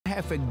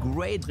have a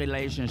great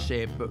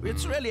relationship.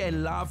 It's really a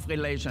love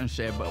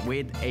relationship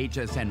with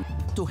HSN.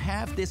 To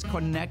have this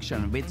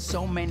connection with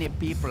so many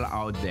people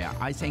out there,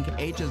 I think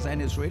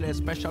HSN is really a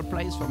special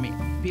place for me.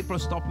 People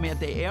stop me at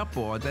the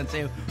airport and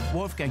say,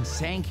 Wolfgang,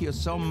 thank you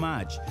so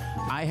much.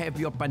 I have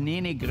your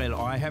panini grill,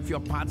 or I have your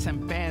pots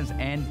and pans,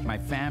 and my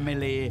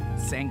family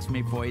thanks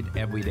me for it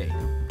every day.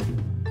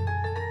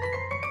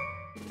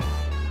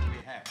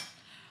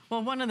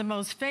 Well, one of the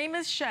most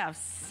famous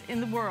chefs in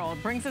the world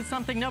brings us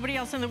something nobody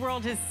else in the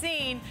world has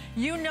seen.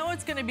 You know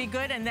it's going to be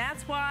good, and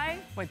that's why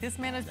what this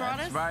man has brought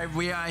us. That's why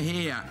we are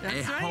here.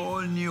 That's a right.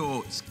 whole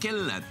new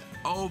skillet,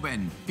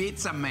 oven,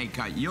 pizza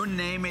maker, you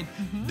name it,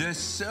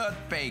 dessert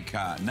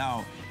baker.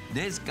 Now,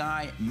 this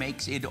guy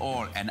makes it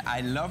all, and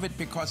I love it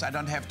because I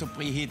don't have to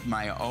preheat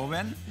my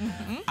oven.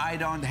 I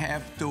don't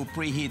have to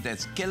preheat the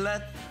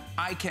skillet.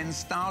 I can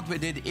start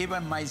with it.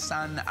 Even my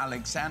son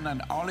Alexander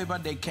and Oliver,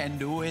 they can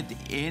do it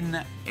in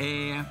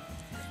a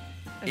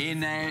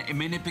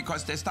minute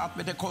because they start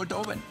with a cold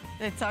oven.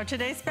 It's our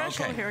today's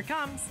special. Okay. Here it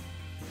comes.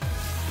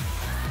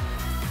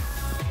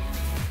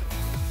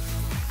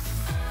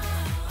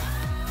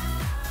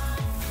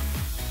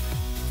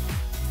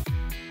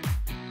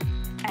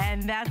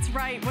 And that's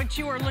right. What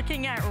you are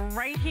looking at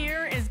right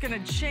here is going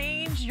to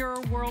change your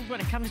world when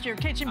it comes to your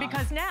kitchen,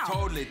 because now...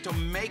 Totally. To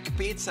make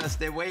pizzas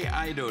the way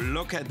I do.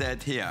 Look at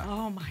that here.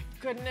 Oh, my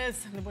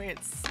goodness. And the way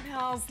it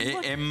smells.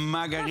 A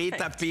margarita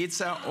perfect.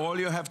 pizza. All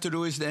you have to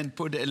do is then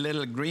put a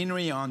little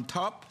greenery on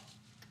top,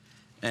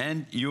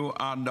 and you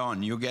are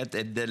done. You get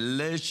a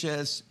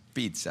delicious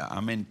pizza.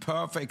 I mean,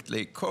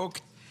 perfectly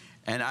cooked.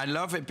 And I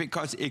love it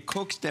because it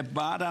cooks the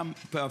bottom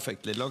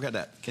perfectly. Look at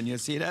that. Can you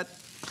see that?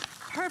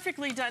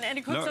 Perfectly done. And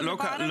it cooks on the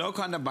bottom. Look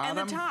on the bottom.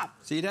 And the top.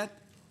 See that?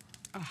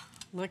 Oh,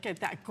 look at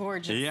that.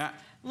 Gorgeous. Yeah.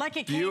 Like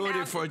it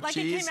Beautiful came out, cheese.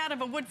 Like it came out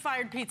of a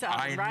wood-fired pizza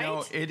oven, right? I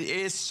know. It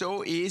is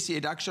so easy.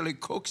 It actually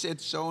cooks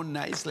it so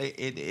nicely.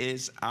 It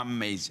is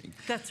amazing.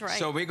 That's right.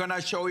 So we're going to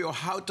show you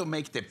how to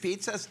make the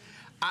pizzas.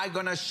 I'm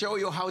going to show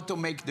you how to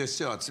make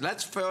desserts.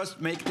 Let's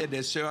first make the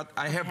dessert.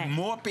 I have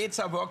more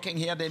pizza working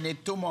here. They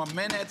need 2 more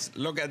minutes.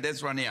 Look at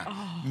this one here.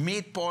 Oh.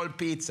 Meatball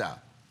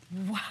pizza.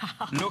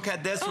 Wow. Look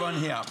at this one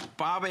here.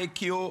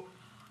 Barbecue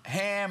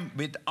ham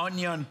with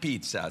onion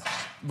pizzas.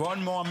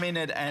 1 more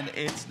minute and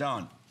it's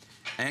done.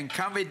 And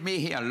come with me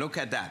here. Look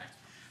at that.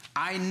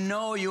 I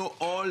know you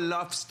all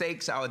love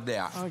steaks out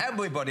there. Okay.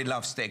 Everybody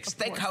loves steaks.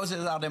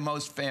 Steakhouses are the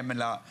most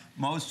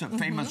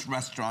famous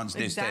restaurants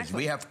these days.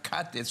 We have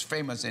Cut. It's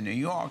famous in New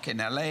York, in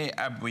LA,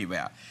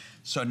 everywhere.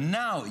 So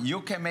now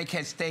you can make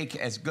a steak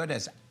as good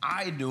as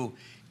I do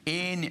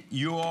in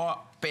your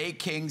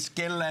baking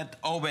skillet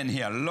oven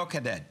here. Look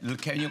at that.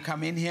 Can you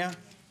come in here?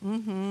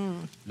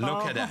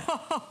 Look at that.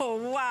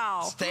 Oh,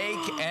 wow. Steak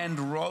and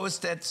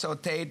roasted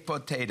sautéed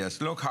potatoes.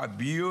 Look how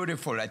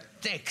beautiful, a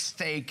thick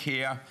steak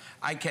here.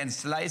 I can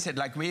slice it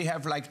like we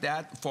have like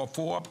that for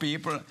 4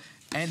 people.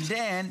 And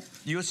then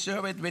you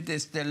serve it with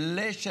this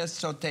delicious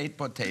sautéed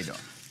potato.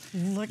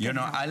 You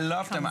know, I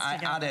love them. I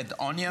added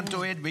onion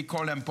to it. We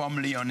call them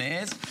pomme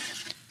lyonnaise.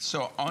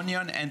 So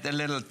onion and a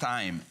little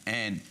thyme.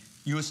 And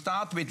you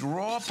start with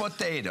raw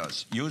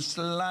potatoes. You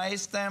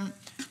slice them,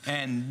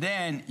 and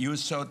then you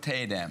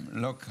sauté them.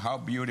 Look how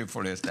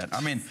beautiful is that.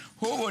 I mean,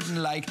 who wouldn't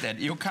like that?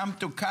 You come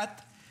to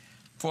Cut.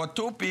 For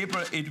 2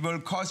 people, it will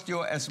cost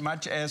you as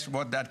much as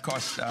what that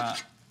costs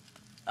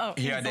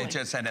here at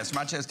HSN, as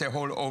much as the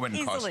whole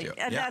oven costs you.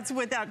 And that's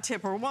without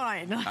tip or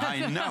wine.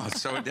 I know,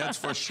 so that's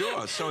for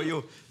sure. So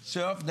you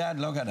serve that,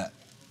 look at that.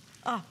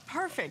 Oh,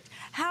 perfect.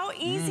 How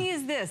easy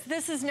is this?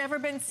 This has never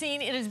been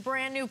seen. It is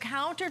brand new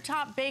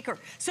countertop baker.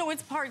 So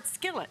it's part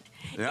skillet.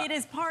 Yeah. It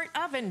is part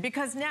oven,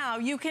 because now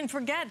you can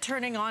forget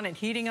turning on and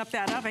heating up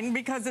that oven,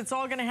 because it's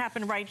all going to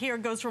happen right here.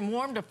 It goes from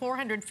warm to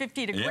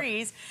 450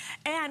 degrees.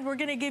 Yep. And we're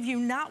going to give you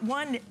not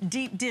one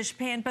deep dish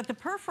pan, but the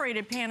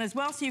perforated pan as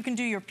well, so you can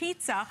do your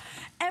pizza.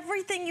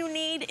 Everything you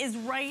need is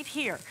right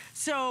here.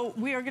 So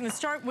we are going to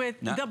start with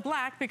the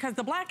black, because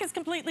the black is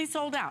completely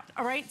sold out.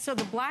 All right, so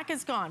the black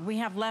is gone. We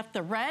have left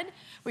the red.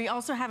 We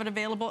also have it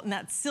available in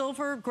that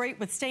silver, great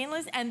with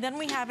stainless, and then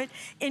we have it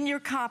in your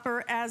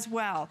copper as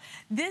well.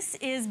 This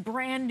is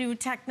brand new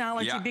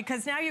technology,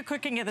 because now you're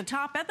cooking at the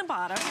top and the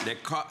bottom.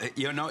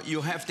 You know,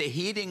 you have the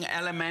heating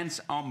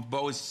elements on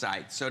both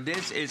sides. So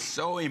this is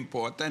so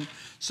important.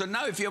 So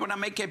now if you want to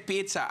make a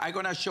pizza, I'm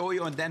going to show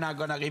you, and then I'm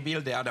going to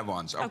reveal the other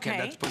ones. Okay,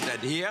 let's put that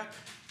here.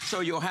 So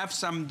you have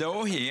some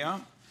dough here.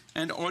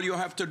 And all you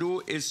have to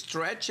do is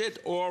stretch it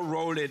or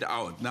roll it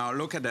out. Now,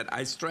 look at that.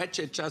 I stretch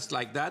it just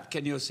like that.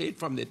 Can you see it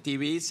from the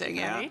TV thing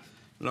here?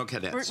 Look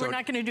at that. We're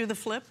not going to do the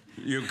flip?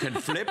 You can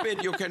flip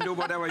it. You can do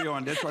whatever you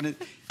want. This one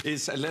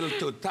is a little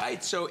too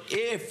tight. So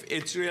if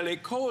it's really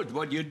cold,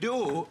 what you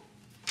do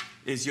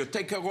is you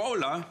take a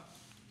roller,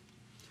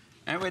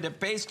 and with a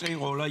pastry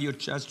roller, you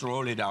just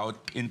roll it out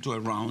into a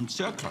round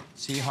circle.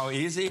 See how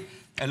easy?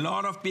 A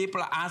lot of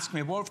people ask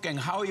me, Wolfgang,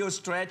 how you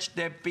stretch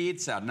the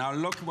pizza? Now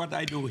look what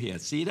I do here.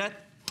 See that?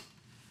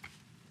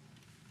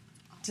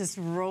 Just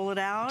roll it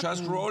out?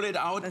 Just roll it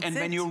out, and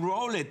when you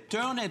roll it,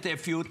 turn it a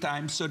few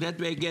times so that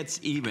way it gets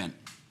even.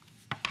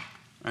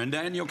 And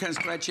then you can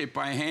stretch it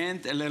by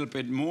hand a little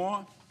bit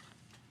more.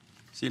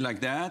 See,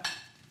 like that.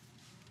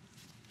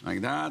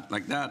 Like that,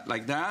 like that,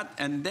 like that.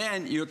 And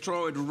then you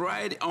throw it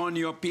right on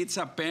your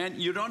pizza pan.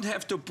 You don't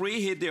have to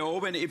preheat the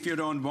oven if you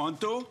don't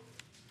want to.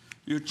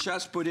 You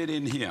just put it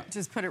in here.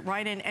 Just put it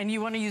right in, and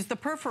you want to use the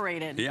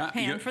perforated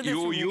pan for this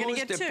one. You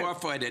use the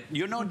perforated.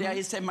 You know, there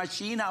is a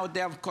machine out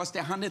there that costs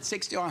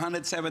 $160 or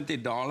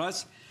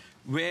 $170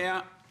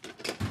 where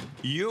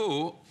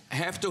you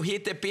have to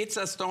heat the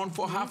pizza stone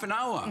for half an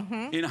hour.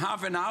 In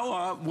half an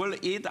hour, we'll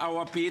eat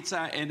our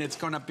pizza, and it's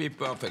going to be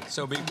perfect.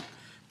 So we're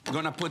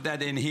going to put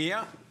that in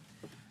here.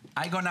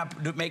 I'm going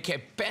to make a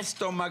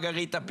pesto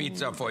margarita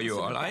pizza for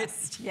you, all right?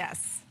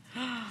 Yes.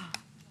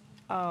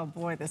 Oh,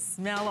 boy, the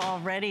smell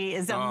already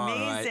is amazing.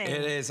 All right.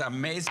 It is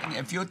amazing.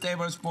 A few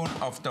tablespoons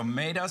of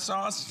tomato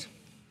sauce.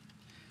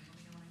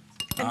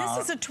 And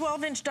this is a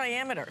 12-inch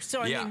diameter,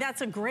 so I mean,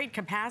 that's a great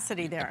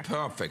capacity there.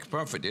 Perfect,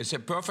 perfect. It's a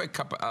perfect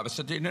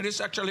capacity. And it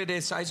is actually the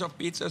size of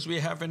pizzas we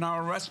have in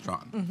our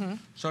restaurant.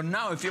 So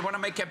now, if you want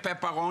to make a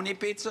pepperoni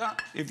pizza,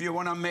 if you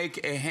want to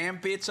make a ham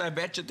pizza, a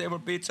vegetable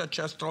pizza,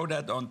 just throw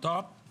that on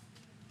top.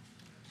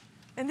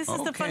 And this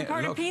is the fun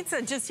part of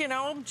pizza, just, you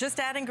know, just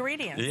add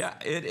ingredients. Yeah,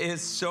 it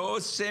is so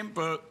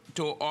simple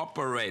to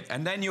operate.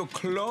 And then you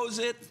close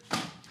it,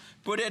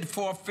 put it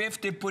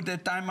 450, put the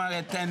timer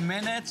at 10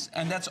 minutes,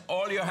 and that's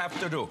all you have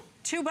to do.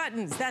 2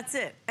 buttons, that's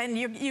it. And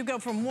you go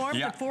from warm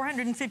to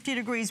 450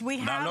 degrees. We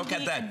have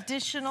the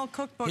additional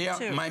cookbook, too.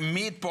 Here, my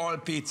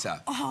meatball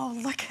pizza. Oh,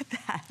 look at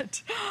that.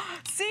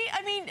 See,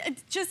 I mean,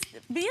 just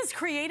be as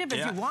creative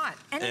as you want.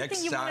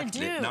 Anything you want to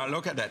do. Now,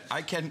 look at that.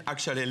 I can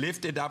actually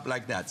lift it up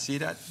like that. See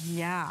that?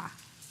 Yeah.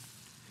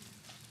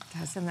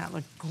 Doesn't that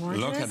look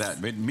gorgeous? Look at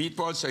that, with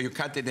meatballs, so you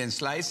cut it in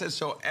slices,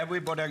 so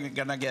everybody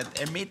gonna get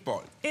a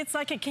meatball. It's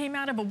like it came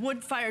out of a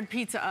wood-fired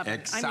pizza oven.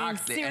 Exactly. I mean,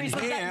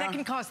 seriously, that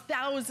can cost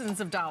thousands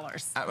of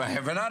dollars. I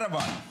have another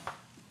one.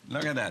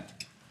 Look at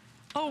that.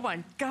 Oh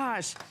my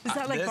gosh, is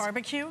that like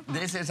barbecue?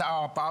 This is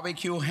our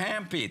barbecue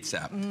ham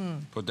pizza.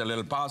 Put a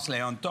little parsley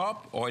on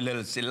top, or a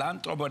little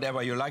cilantro,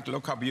 whatever you like.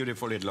 Look how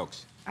beautiful it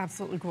looks.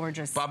 Absolutely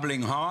gorgeous.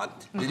 Bubbling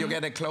hot. Did you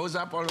get a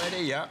close-up already?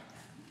 Yeah.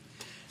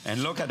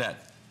 And look at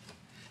that.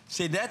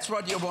 See, that's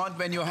what you want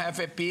when you have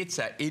a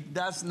pizza. It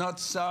does not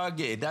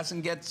soggy. It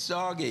doesn't get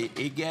soggy.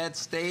 It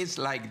stays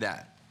like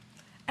that.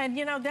 And,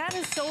 you know, that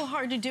is so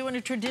hard to do in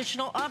a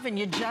traditional oven.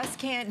 You just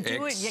can't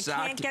do it. You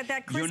can't get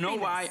that crispiness. You know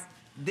why?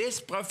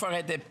 This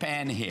perforated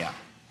pan here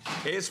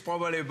is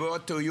probably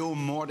worth to you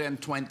more than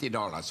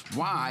 $20.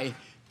 Why?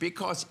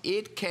 Because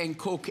it can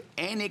cook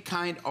any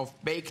kind of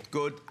baked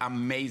good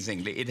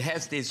amazingly. It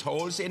has these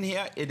holes in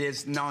here. It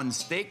is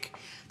non-stick.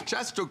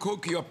 Just to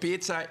cook your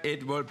pizza,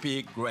 it will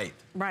be great.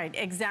 Right,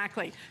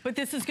 exactly. But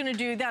this is going to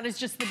do, that is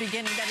just the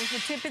beginning. That is the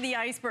tip of the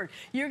iceberg.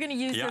 You're going to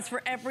use this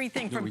for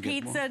everything from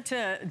pizza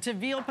to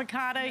veal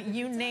piccata,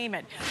 you name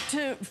it,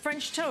 to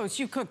French toast.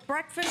 You cook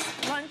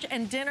breakfast, lunch,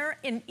 and dinner,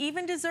 and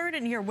even dessert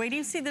in here. Wait till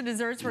you see the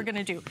desserts we're going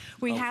to do.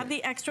 We have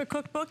the extra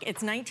cookbook.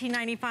 It's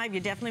 $19.95.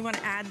 You definitely want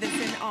to add this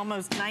in.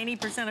 Almost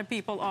 90% of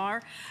people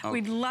are.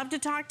 We'd love to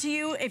talk to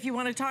you. If you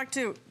want to talk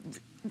to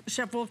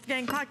Chef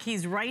Wolfgang Puck,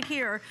 he's right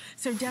here.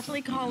 So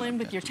definitely call in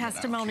with your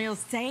testimonials,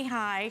 say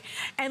hi,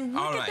 and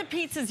look at the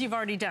pizzas you've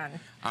already done.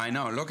 I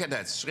know, look at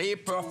that, 3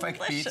 perfect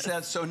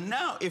pizzas. So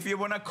now, if you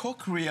want to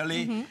cook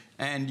really,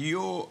 and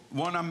you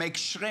want to make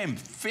shrimp,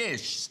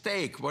 fish,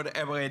 steak,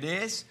 whatever it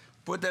is,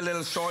 put a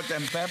little salt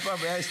and pepper.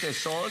 Where is the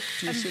salt?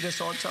 Do you see the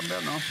salt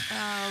somewhere? No?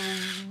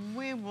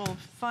 We will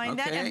find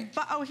that. And,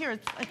 oh, here,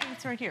 I think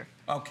it's right here.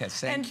 Okay,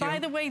 thank you. And by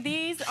the way,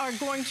 these are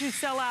going to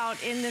sell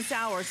out in this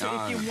hour. So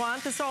if you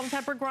want the salt and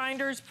pepper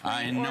grinders,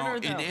 please order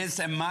those. It is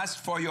a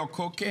must for your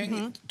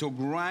cooking to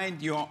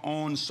grind your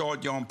own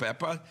salt, your own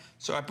pepper.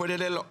 So I put a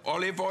little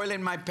olive oil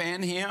in my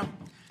pan here.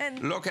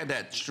 And look at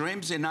that.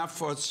 Shrimp's enough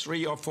for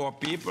 3 or 4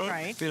 people.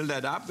 Right. Fill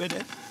that up with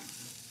it.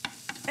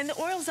 And the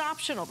oil's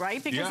optional,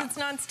 right? Because it's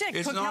non-stick.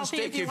 It's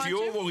non-stick if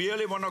you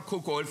really want to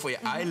cook oil-free.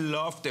 I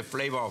love the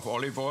flavor of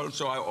olive oil,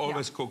 so I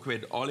always cook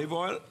with olive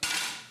oil.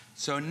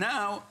 So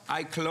now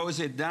I close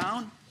it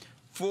down.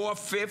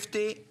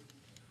 450.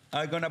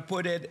 I'm going to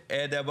put it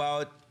at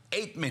about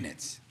 8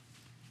 minutes.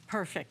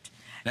 Perfect.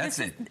 That's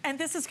it. And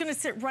this is going to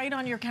sit right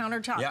on your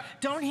countertop. Yeah.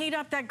 Don't heat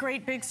up that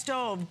great big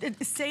stove.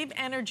 Save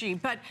energy,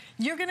 but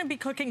you're going to be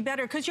cooking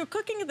better because you're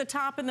cooking at the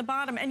top and the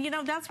bottom. And, you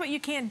know, that's what you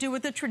can't do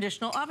with a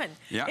traditional oven.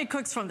 Yeah. It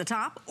cooks from the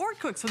top or it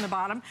cooks from the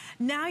bottom.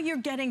 Now you're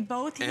getting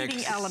both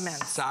heating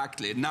elements.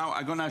 Exactly. Now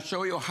I'm going to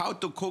show you how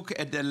to cook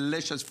a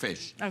delicious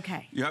fish.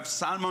 Okay. You have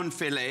salmon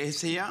fillets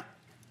here.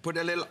 Put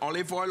a little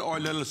olive oil or a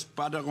little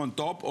butter on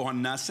top or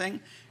nothing.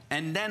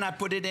 And then I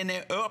put it in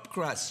an herb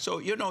crust. So,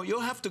 you know, you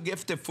have to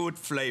give the food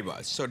flavor.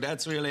 So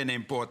that's really an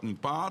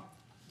important part.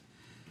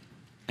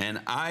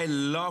 And I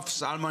love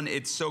salmon.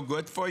 It's so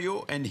good for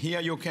you. And here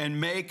you can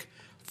make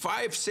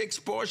 5, 6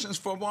 portions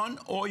for one,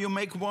 or you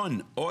make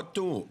 1 or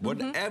 2,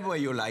 whatever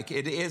you like.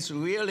 It is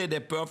really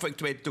the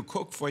perfect way to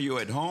cook for you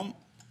at home.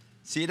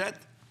 See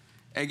that?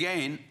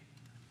 Again,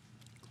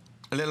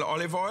 a little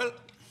olive oil.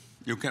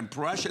 You can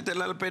brush it a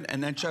little bit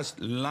and then just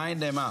line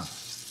them up.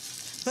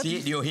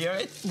 See, do you hear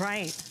it?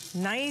 Right.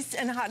 Nice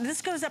and hot.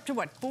 This goes up to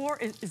what?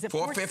 Is it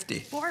 450?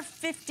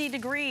 450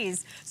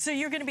 degrees. So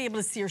you're going to be able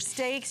to see your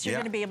steaks. You're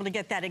going to be able to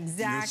get that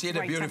exact. You see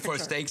the beautiful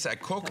steaks. I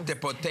cooked the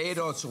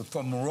potatoes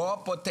from raw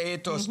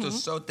potatoes to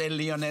sauté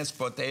lyonnaise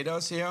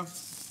potatoes here.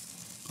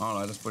 All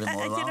right, let's put it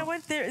more around. You know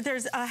what?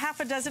 There's a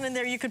half a dozen in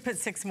there. You could put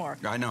 6 more.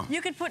 I know.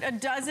 You could put a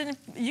dozen.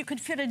 You could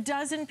fit a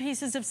dozen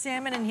pieces of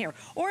salmon in here.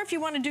 Or if you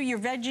want to do your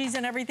veggies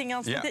and everything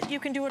else with it, you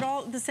can do it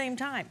all at the same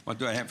time. What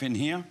do I have in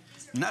here?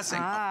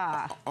 Nothing.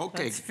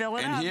 Okay. Let's fill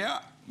it and up. Here,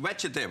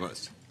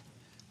 vegetables.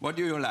 What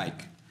do you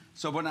like?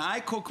 So when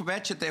I cook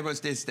vegetables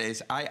these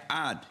days, I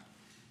add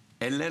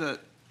a little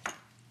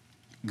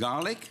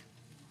garlic.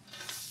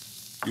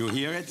 You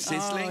hear it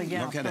sizzling? Oh,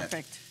 yeah, look at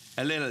perfect.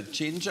 it. A little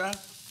ginger.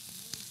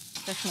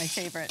 That's my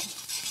favorite.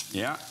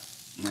 Yeah,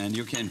 and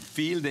you can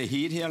feel the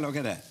heat here. Look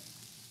at that.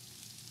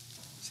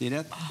 See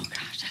that? Oh,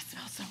 gosh, that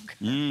smells so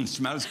good.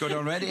 Smells good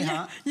already,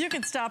 huh? You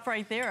can stop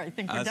right there. I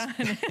think we're done.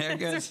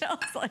 It smells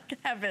like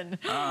heaven.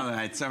 All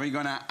right, so we're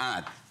going to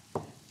add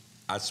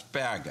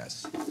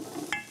asparagus.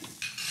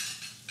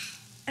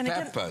 And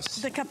peppers.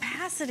 Again, the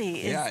capacity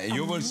is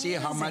you will see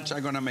how amazing. much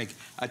I'm going to make.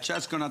 I'm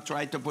just going to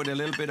try to put a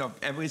little bit of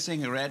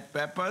everything, red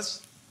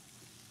peppers.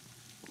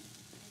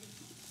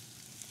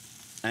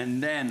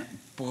 And then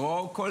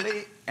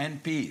broccoli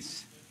and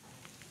peas.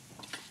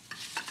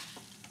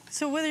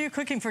 So whether you're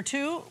cooking for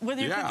 2,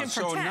 whether you're cooking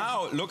for 10. So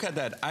now, look at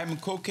that. I'm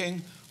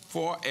cooking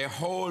for a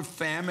whole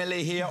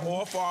family here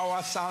or for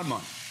our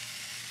salmon.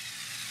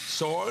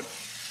 Salt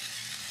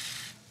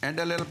and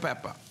a little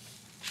pepper.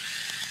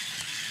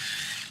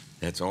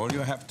 That's all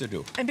you have to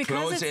do. And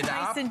because Close it's it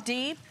nice up, and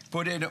deep.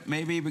 Put it,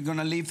 maybe we're going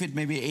to leave it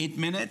maybe 8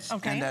 minutes,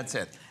 and that's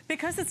it.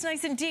 Because it's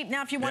nice and deep.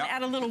 Now, if you want to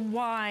add a little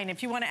wine,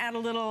 if you want to add a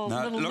little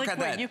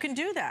liquid, you can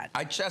do that.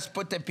 I just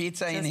put the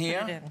pizza in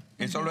here.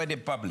 It's already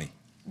bubbly.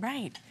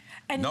 Right.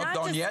 And not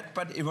done yet,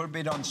 but it will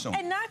be done soon.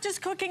 And not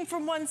just cooking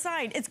from one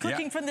side. It's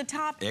cooking from the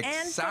top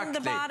and from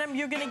the bottom.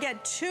 You're going to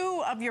get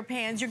 2 of your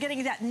pans. You're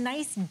getting that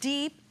nice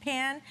deep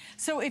pan.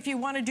 So if you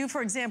want to do,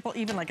 for example,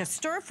 even like a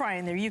stir fry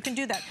in there, you can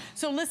do that.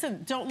 So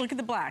listen, don't look at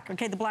the black.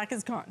 Okay, the black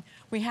is gone.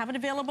 We have it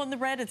available in the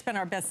red. It's been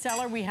our best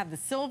seller. We have the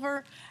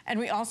silver, and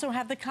we also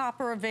have the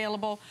copper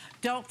available.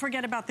 Don't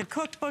forget about the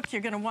cookbook.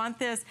 You're going to want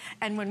this.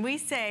 And when we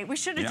say, we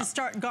should have just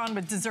gone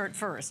with dessert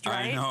first,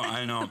 right?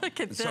 I know.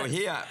 Look at this. So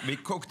here, we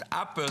cooked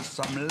apples,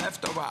 some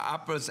leftover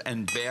apples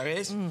and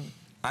berries.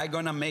 I'm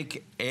going to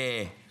make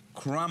a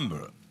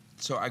crumble.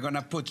 So I'm going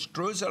to put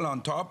streusel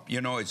on top.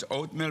 You know, it's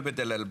oatmeal with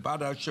a little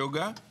butter,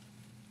 sugar,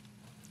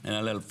 and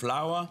a little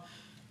flour.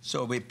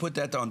 So we put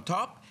that on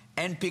top.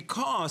 And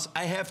because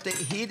I have the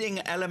heating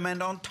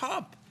element on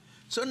top,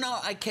 so now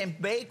I can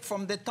bake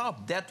from the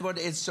top. That's what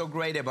is so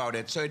great about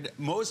it. So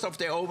most of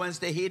the ovens,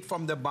 they heat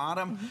from the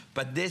bottom,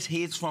 but this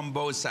heats from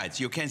both sides.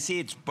 You can see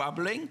it's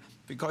bubbling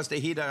because the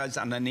heater is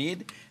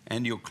underneath,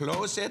 and you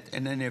close it,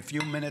 and in a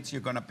few minutes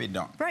you're going to be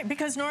done. Right,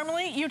 because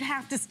normally you'd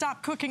have to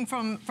stop cooking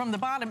from the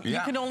bottom.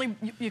 You could only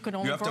You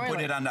have to put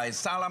it under a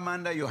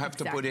salamander. You have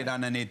to put it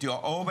underneath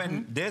your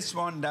oven. This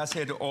one does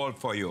it all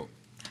for you.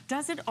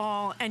 Does it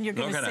all, and you're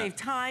going to save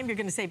time, you're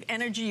going to save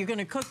energy, you're going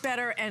to cook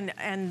better,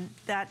 and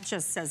that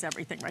just says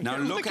everything right there.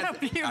 Look how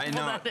beautiful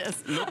that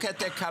is. Look at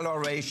the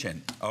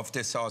coloration of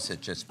the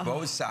sausages,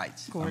 both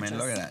sides. Gorgeous. I mean,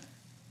 look at that.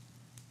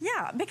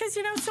 Yeah, because,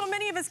 you know, so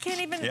many of us can't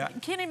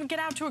even get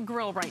out to a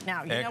grill right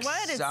now. You know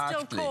what? It's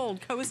still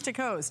cold, coast to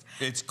coast.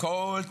 It's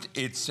cold.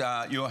 It's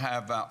you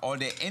have all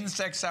the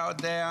insects out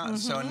there.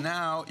 So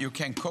now you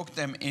can cook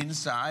them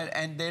inside,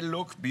 and they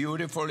look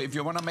beautiful. If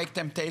you want to make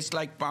them taste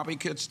like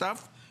barbecued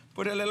stuff,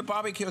 put a little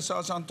barbecue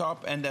sauce on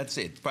top, and that's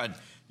it. But,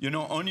 you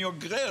know, on your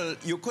grill,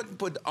 you couldn't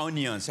put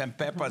onions and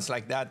peppers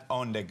like that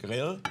on the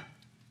grill.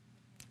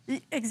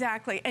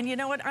 Exactly. And you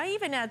know what? I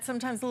even add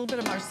sometimes a little bit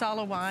of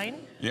Marsala wine.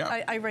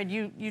 Yeah. I read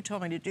you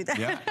told me to do that.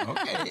 Yeah,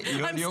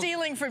 okay. I'm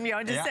stealing from you.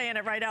 I'm just saying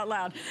it right out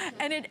loud.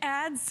 And it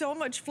adds so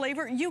much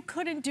flavor. You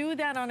couldn't do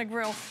that on a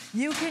grill.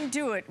 You can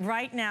do it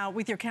right now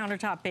with your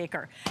countertop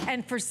baker.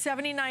 And for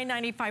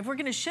 $79.95, we're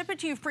going to ship it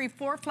to you free,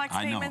 4 flex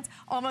payments.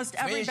 Almost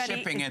everybody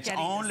free shipping. It's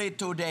only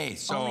 2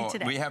 days. So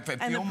we have a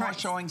few more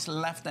showings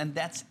left, and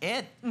that's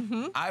it.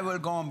 I will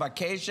go on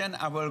vacation.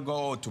 I will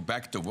go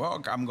back to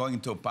work. I'm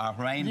going to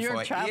Bahrain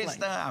for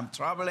Easter. I'm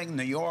traveling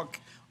New York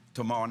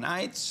tomorrow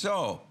night.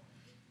 So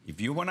if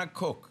you want to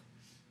cook,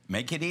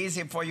 make it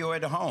easy for you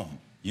at home.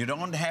 You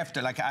don't have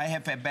to, like I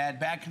have a bad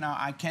back now.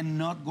 I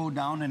cannot go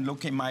down and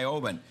look in my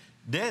oven.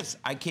 This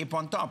I keep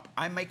on top.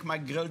 I make my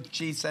grilled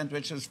cheese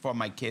sandwiches for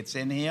my kids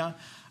in here.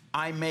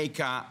 I make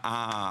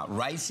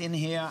rice in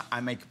here. I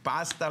make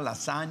pasta,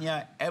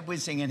 lasagna,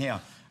 everything in here.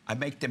 I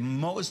make the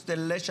most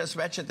delicious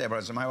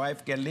vegetables. My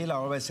wife, Galila,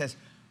 always says,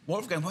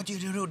 Wolfgang, what do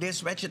you do? This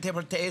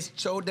vegetable tastes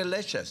so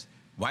delicious.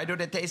 Why do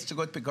they taste so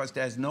good? Because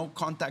there's no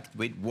contact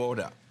with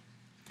water.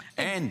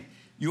 And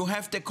you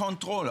have the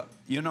control.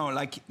 You know,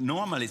 like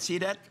normally, see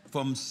that?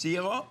 From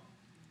 0,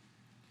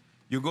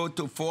 you go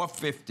to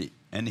 450.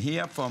 And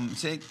here from,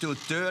 say, to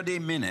 30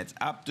 minutes,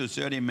 up to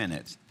 30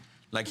 minutes.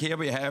 Like here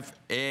we have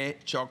a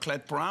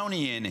chocolate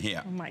brownie in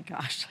here. Oh, my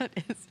gosh, that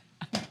is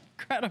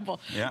incredible.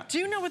 Yeah. Do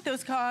you know what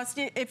those cost?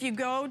 If you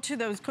go to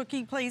those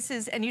cookie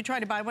places and you try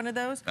to buy one of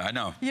those, I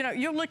know. You know,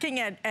 you're looking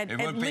at it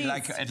would be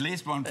like at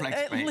least one flex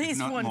payment. At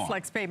least one more.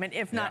 flex payment,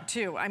 if not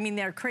two. I mean,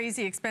 they're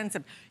crazy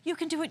expensive. You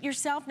can do it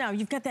yourself now.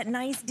 You've got that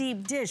nice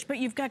deep dish, but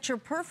you've got your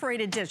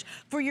perforated dish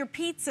for your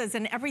pizzas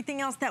and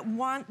everything else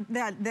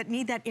that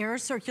need that air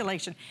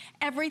circulation.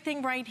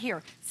 Everything right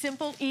here.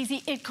 Simple,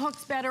 easy. It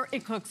cooks better.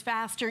 It cooks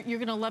faster. You're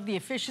going to love the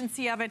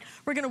efficiency of it.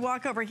 We're going to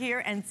walk over here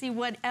and see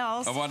what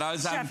else I'm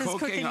Chef is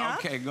cooking up.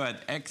 Okay, good.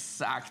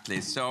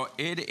 Exactly. So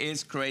it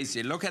is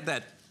crazy. Look at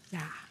that.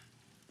 Yeah.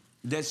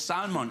 The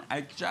salmon.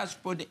 I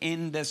just put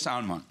in the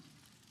salmon.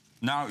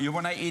 Now, you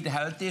want to eat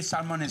healthy.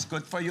 Salmon is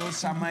good for you.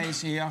 Summer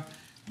is here.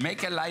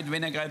 Make a light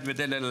vinaigrette with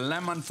a little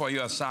lemon for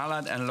your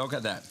salad, and look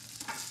at that.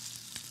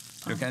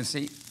 You can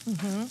see?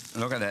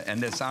 Look at that.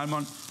 And the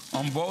salmon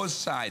on both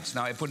sides.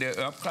 Now, I put the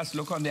herb crust.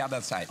 Look on the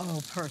other side.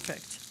 Oh,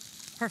 perfect.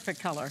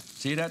 Perfect color.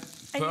 See that?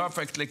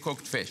 Perfectly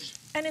cooked fish.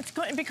 And it's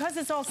good because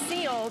it's all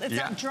sealed. It's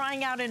not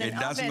drying out in an oven.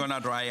 It doesn't gonna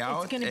dry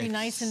out. It's going to be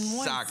nice and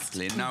moist.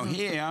 Exactly. Now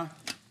here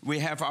we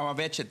have our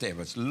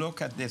vegetables.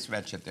 Look at these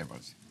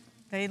vegetables.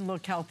 They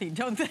look healthy,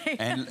 don't they?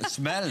 And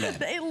smell them.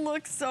 They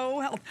look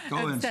so healthy.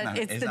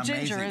 It's the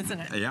ginger, isn't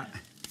it? Yeah.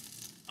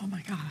 Oh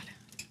my God.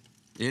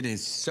 It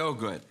is so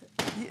good.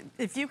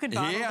 If you could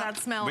bottle that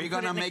smell and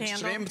put it in the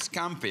candle. We're gonna make shrimp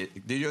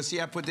scampi. Did you see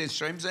I put the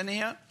shrimps in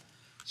here?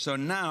 So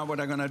now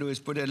what I'm gonna do is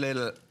put a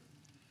little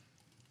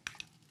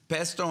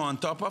pesto on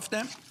top of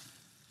them.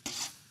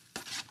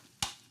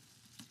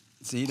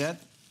 See that?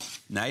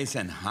 Nice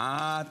and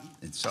hot.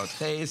 It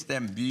sautés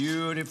them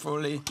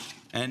beautifully.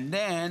 And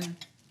then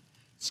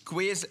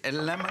squeeze a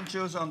lemon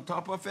juice on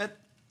top of it.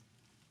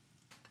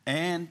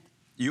 And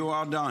you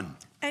are done.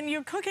 And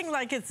you're cooking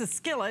like it's a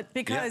skillet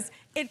because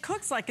it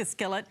cooks like a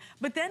skillet,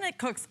 but then it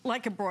cooks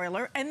like a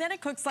broiler, and then it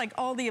cooks like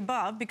all the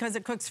above because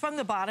it cooks from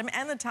the bottom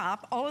and the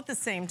top all at the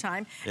same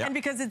time. And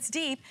because it's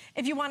deep,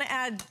 if you want to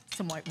add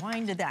some white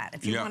wine to that,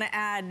 if you want to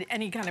add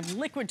any kind of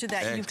liquid to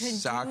that, you can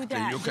do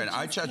that. You can.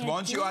 I just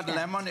once you add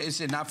lemon,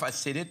 it's enough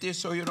acidity,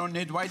 so you don't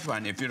need white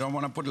wine. If you don't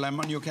want to put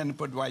lemon, you can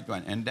put white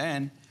wine. And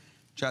then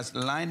just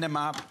line them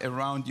up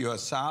around your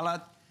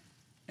salad,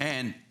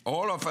 and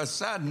all of a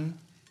sudden,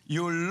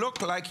 you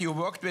look like you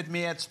worked with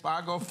me at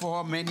Spargo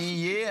for many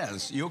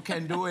years. You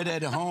can do it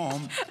at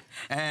home.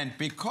 And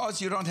because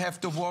you don't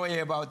have to worry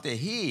about the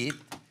heat,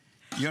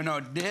 you know,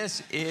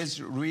 this is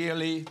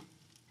really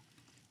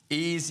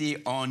easy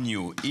on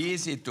you,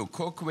 easy to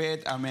cook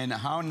with. I mean,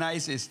 how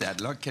nice is that?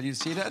 Look, can you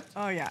see that?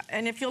 Oh, yeah.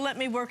 And if you'll let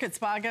me work at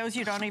Spago's,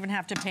 you don't even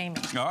have to pay me.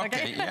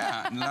 Okay,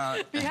 yeah.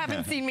 No. You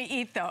haven't seen me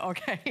eat, though,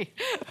 okay?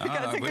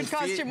 Because it could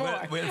cost you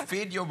more. We'll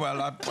feed you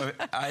well,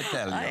 I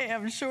tell you. I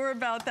am sure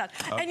about that.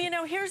 Okay. And, you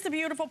know, here's the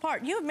beautiful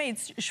part. You've made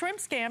shrimp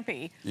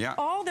scampi,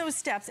 all those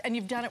steps, and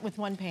you've done it with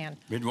one pan.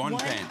 With one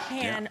pan. One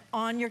pan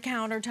on your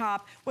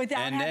countertop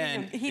without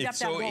having to heat up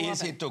that whole oven. It's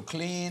so easy to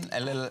clean. A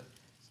little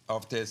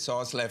of the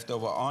sauce left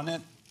over on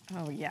it.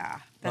 Oh, yeah.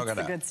 That's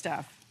the good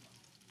stuff.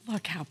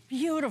 Look how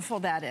beautiful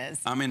that is.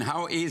 I mean,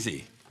 how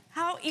easy.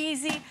 How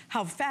easy,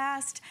 how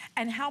fast,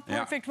 and how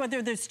perfect,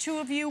 whether there's two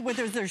of you,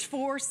 whether there's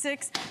 4,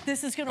 6,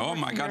 this is going to work. Oh,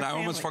 my God, I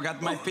almost forgot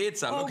my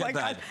pizza. Look at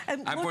that.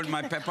 I put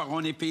my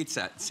pepperoni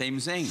pizza. Same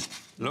thing.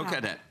 Look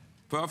at it.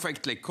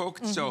 Perfectly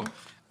cooked. So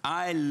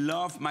I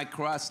love my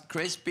crust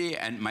crispy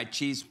and my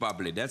cheese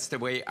bubbly. That's the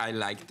way I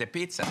like the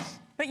pizzas.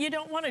 But you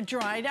don't want to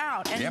dry it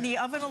out. And in the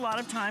oven, a lot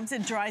of times,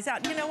 it dries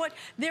out. You know what?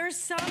 There's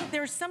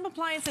some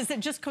appliances that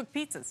just cook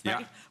pizzas,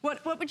 right?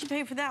 What would you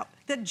pay for that?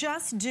 That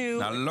just do...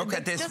 Now, look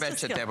at this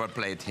vegetable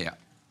plate here.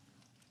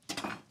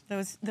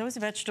 Those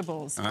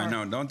vegetables I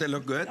know. Don't they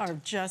look good? Are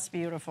just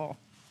beautiful.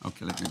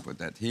 Okay, let me put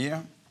that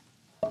here.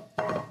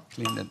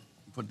 Clean that.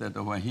 Put that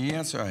over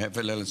here so I have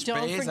a little space.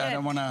 Don't forget, I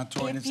don't want to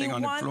throw anything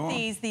on the floor. If you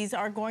want these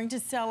are going to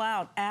sell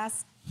out.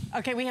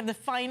 Okay, we have the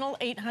final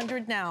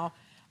 800 now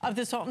of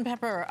the salt and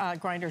pepper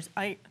grinders.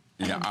 I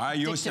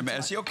use them.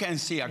 As you can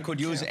see, I could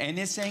use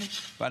anything,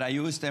 but I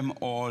use them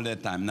all the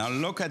time. Now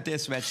look at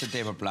this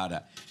vegetable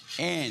platter.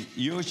 And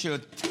you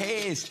should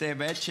taste the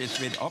veggies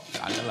with,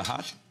 a little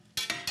hot.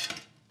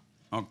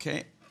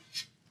 Okay.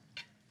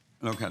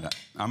 Look at that.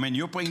 I mean,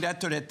 you bring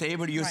that to the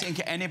table, you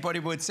think anybody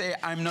would say,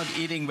 I'm not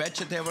eating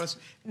vegetables?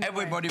 No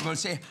Everybody will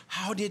say,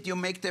 how did you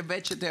make the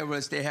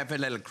vegetables? They have a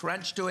little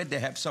crunch to it. They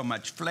have so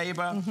much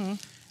flavor.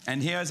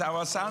 And here's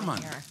our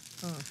salmon.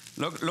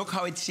 Look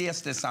how it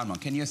sears the salmon.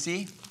 Can you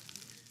see?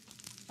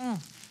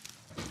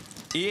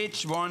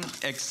 Each one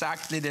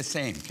exactly the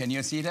same. Can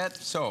you see that?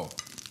 So.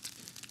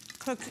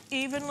 Cooks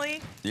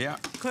evenly. Yeah.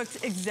 Cooks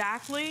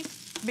exactly.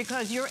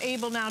 Because you're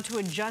able now to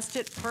adjust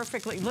it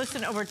perfectly.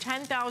 Listen, over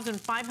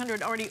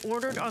 10,500 already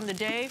ordered on the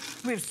day.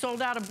 We've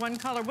sold out of one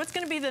color. What's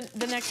going to be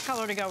the next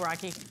color to go,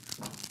 Rocky?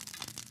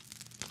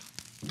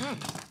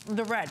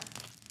 The red.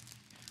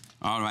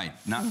 All right.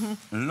 Now,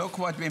 look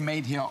what we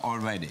made here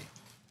already.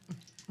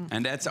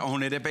 And that's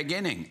only the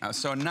beginning.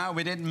 So now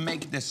we didn't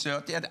make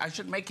dessert yet. I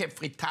should make a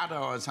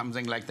frittata or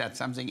something like that,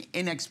 something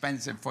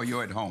inexpensive for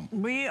you at home.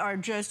 We are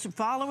just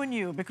following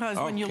you because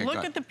when you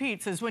look at the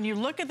pizzas, when you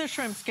look at the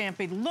shrimp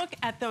scampi, look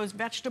at those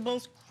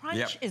vegetables.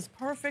 Crunch is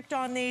perfect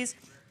on these.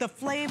 The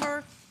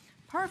flavor,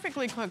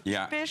 perfectly cooked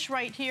fish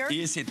right here.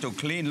 Easy to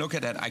clean. Look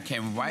at that. I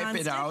can wipe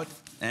it out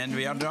and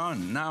we are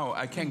done. Now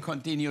I can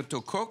continue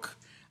to cook.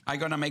 I'm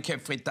gonna make a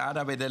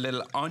frittata with a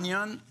little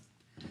onion,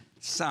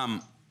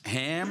 some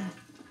ham.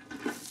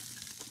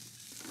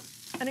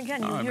 And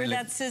again, you hear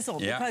that sizzle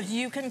because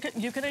you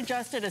can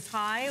adjust it as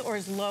high or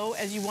as low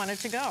as you want it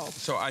to go.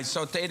 So I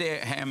sauteed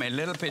the ham a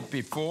little bit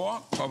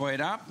before, cover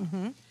it up.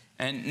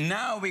 And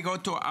now we go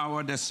to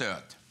our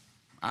dessert.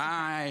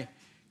 I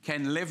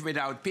can live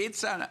without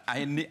pizza.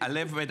 I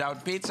live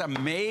without pizza,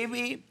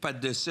 maybe, but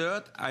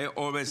dessert, I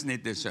always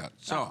need dessert.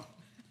 So,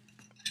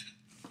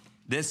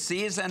 the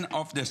season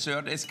of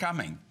dessert is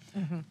coming.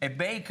 A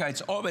baker,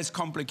 it's always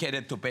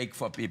complicated to bake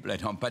for people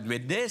at home, but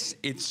with this,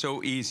 it's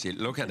so easy.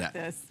 Look at that.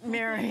 This,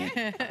 Marian,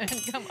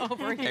 come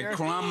over here. A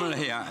crumble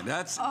here.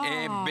 That's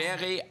a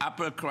berry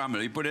apple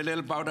crumble. You put a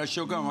little powdered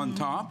sugar on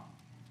top.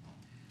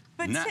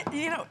 But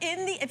you know,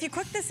 if you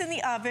cook this in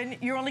the oven,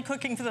 you're only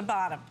cooking for the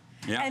bottom.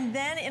 And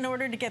then in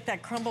order to get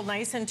that crumble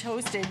nice and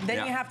toasted,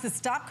 then you have to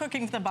stop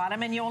cooking from the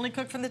bottom and you only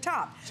cook from the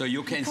top. So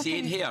you can see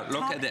it here.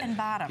 Look at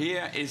that.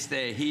 Here is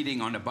the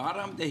heating on the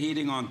bottom, the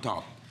heating on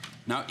top.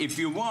 Now, if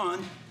you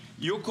want,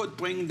 you could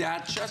bring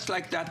that just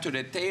like that to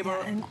the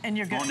table and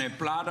you're good. On a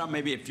platter,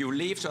 maybe a few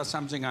leaves or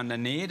something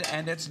underneath,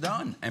 and it's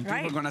done. And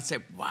people are gonna say,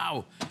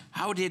 wow,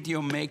 how did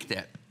you make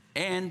that?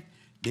 And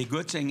the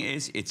good thing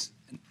is it's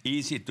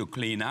easy to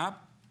clean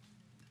up.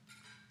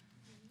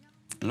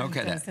 Look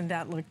at that. Doesn't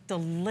that look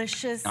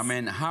delicious? I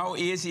mean, how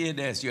easy it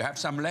is. You have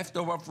some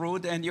leftover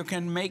fruit and you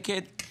can make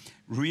it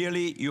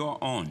really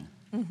your own.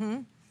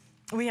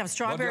 We have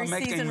strawberry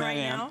season right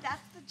now.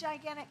 That's the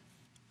gigantic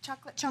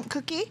chocolate chunk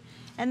cookie.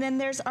 And then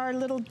there's our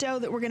little dough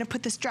that we're going to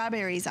put the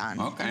strawberries on.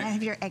 Okay. And I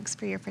have your eggs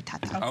for your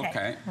frittata.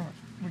 Okay.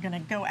 We're going to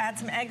go add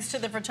some eggs to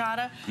the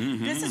frittata.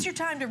 This is your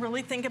time to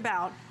really think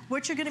about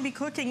what you're going to be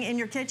cooking in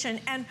your kitchen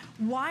and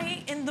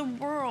why in the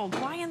world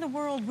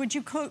would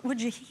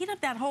you heat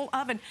up that whole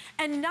oven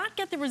and not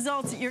get the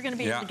results that you're going to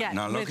be able to get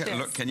now with this.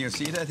 Look, can you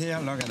see that here?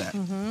 Look at that.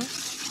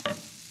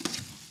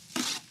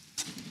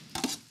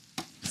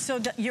 So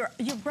you're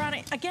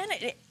browning, again,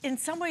 in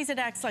some ways it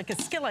acts like a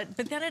skillet,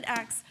 but then it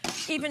acts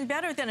even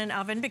better than an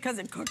oven because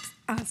it cooks,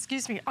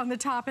 on the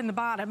top and the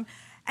bottom.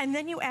 And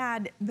then you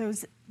add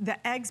the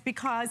eggs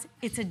because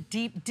it's a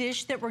deep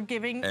dish that we're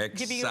giving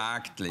you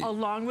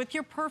along with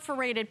your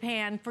perforated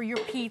pan for your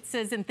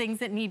pizzas and things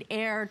that need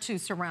air to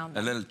surround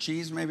them. A little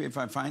cheese maybe if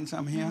I find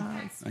some here.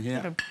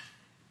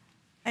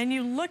 And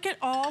you look at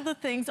all the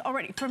things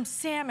already, from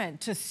salmon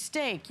to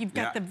steak, you've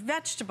got the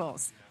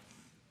vegetables.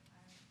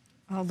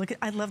 Oh, look,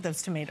 I love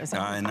those tomatoes.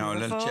 I know,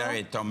 little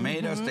cherry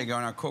tomatoes. They're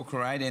gonna cook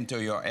right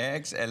into your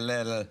eggs, a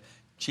little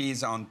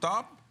cheese on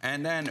top.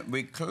 And then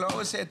we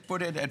close it,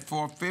 put it at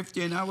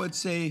 450, and I would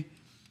say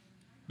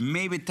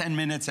maybe 10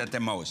 minutes at the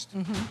most.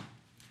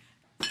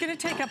 It's going to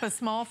take up a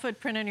small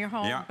footprint in your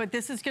home, but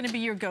this is going to be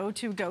your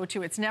go-to.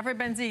 It's never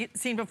been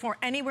seen before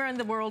anywhere in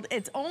the world.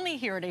 It's only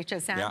here at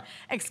HSN,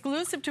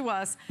 exclusive to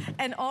us.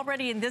 And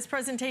already in this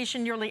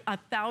presentation, nearly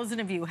 1,000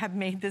 of you have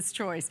made this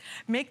choice.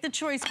 Make the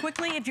choice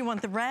quickly if you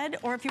want the red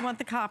or if you want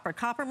the copper.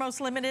 Copper most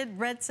limited,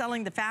 red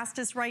selling the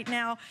fastest right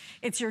now.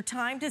 It's your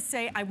time to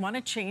say, I want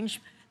to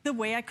change the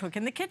way I cook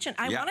in the kitchen.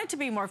 I want it to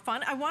be more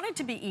fun. I want it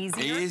to be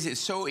easier. Easy,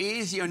 so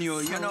easy on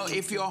you. You know,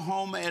 if you're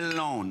home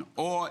alone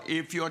or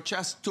if you're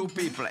just two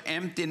people,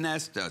 empty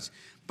nesters,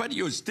 but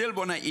you still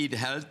want to eat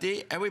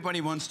healthy. Everybody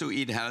wants to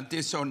eat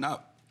healthy. So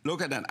now,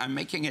 look at that. I'm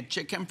making a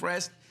chicken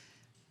breast,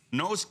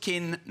 no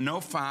skin, no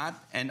fat,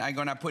 and I'm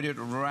going to put it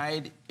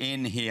right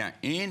in here,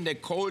 in the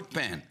cold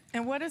pan.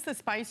 And what is the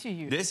spice you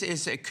use? This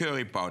is a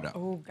curry powder.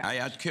 Oh, gosh. I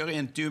add curry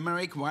and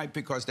turmeric. Why?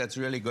 Because that's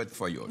really good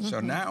for you. So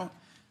now,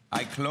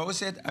 I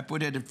close it, I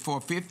put it at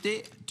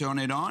 450, turn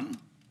it on,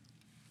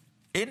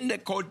 in the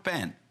cold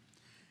pan.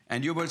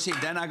 And you will see,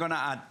 then I'm gonna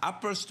add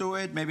apples to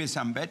it, maybe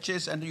some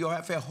veggies, and you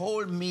have a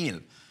whole meal.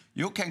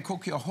 You can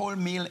cook your whole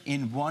meal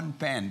in one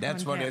pan.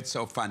 That's what it's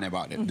so fun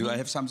about it. Do I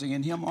have something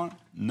in here more?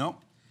 No.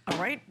 All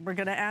right, we're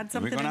going to add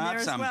something in there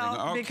as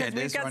well because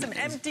we've got some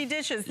empty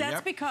dishes.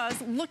 That's because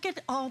look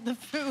at all the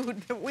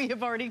food that we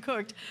have already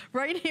cooked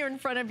right here in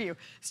front of you.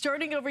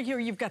 Starting over here,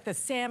 you've got the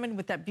salmon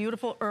with that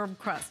beautiful herb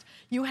crust.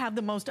 You have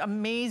the most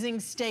amazing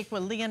steak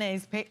with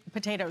Lyonnaise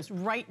potatoes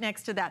right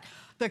next to that.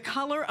 The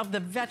color of the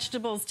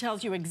vegetables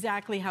tells you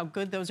exactly how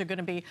good those are going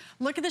to be.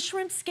 Look at the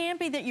shrimp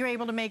scampi that you're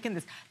able to make in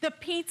this. The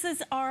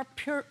pizzas are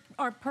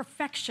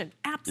perfection,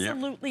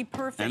 absolutely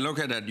perfect. And look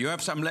at that. You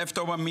have some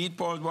leftover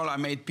meatballs. Well, I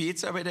made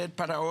pizza with it,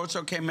 but I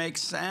also can make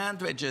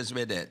sandwiches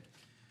with it.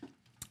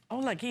 Oh,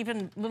 like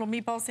even little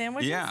meatball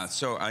sandwiches? Yeah,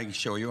 so I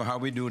show you how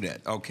we do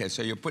that. Okay,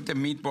 so you put the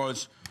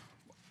meatballs,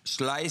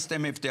 slice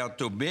them if they're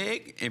too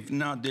big. If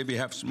not, we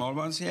have small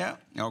ones here.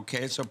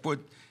 Okay, so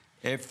put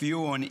a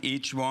few on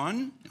each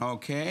one,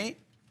 okay?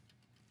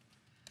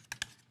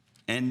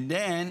 And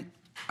then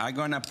I'm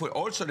gonna put,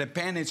 also the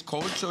pan is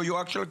cold, so you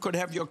actually could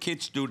have your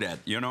kids do that,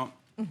 you know,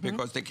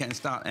 because they can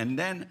start. And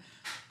then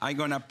I'm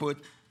gonna put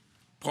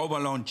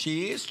provolone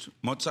cheese,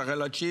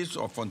 mozzarella cheese,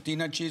 or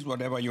fontina cheese,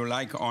 whatever you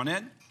like on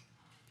it.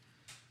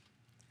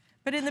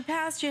 But in the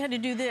past, you had to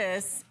do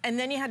this, and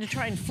then you had to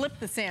try and flip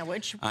the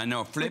sandwich. I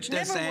know, flip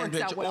the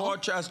sandwich, well. or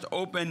just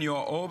open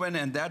your oven,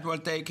 and that will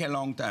take a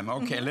long time.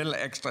 Okay, a little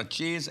extra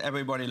cheese.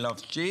 Everybody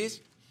loves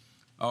cheese.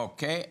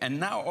 Okay, and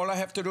now all I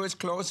have to do is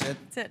close it.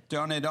 That's it.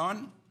 Turn it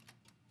on.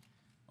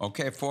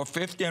 Okay,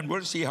 450, and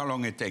we'll see how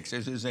long it takes.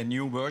 This is a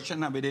new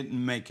version, and we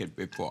didn't make it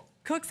before.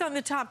 Cooks on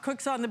the top,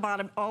 cooks on the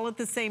bottom, all at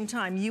the same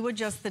time. You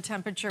adjust the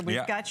temperature.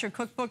 We've got your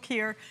cookbook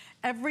here.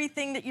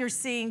 Everything that you're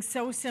seeing,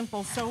 so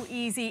simple, so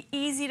easy,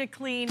 easy to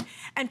clean,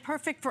 and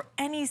perfect for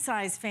any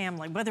size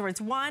family. Whether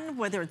it's one,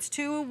 whether it's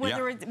two,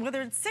 whether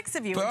it's 6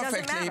 of you, it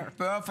doesn't matter.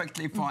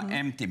 Perfectly for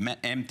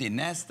empty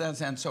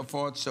nesters and so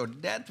forth. So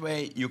that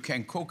way you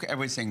can cook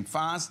everything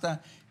faster.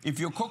 If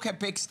you cook a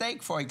big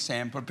steak, for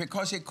example,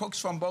 because it cooks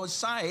from both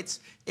sides,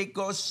 it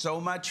goes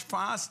so much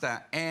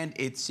faster and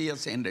it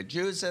seals in the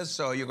juices,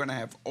 so you're gonna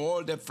have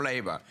all the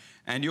flavor.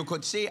 And you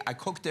could see I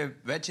cooked the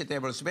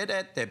vegetables with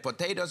it, the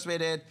potatoes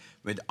with it,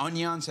 with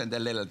onions and a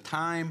little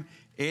thyme.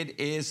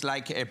 It is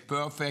like a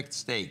perfect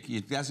steak.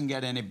 It doesn't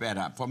get any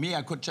better. For me,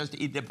 I could just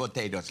eat the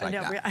potatoes like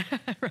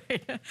that.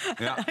 Right.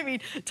 Yeah. I mean,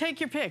 take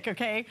your pick,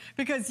 okay?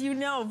 Because you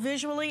know,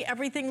 visually,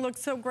 everything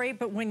looks so great,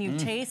 but when you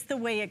taste the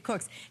way it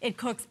cooks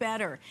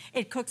better.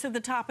 It cooks at the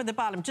top and the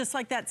bottom, just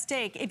like that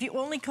steak. If you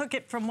only cook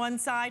it from one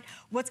side,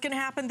 what's gonna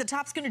happen? The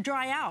top's gonna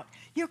dry out.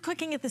 You're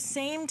cooking at the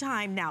same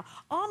time now,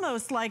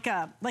 almost like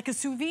a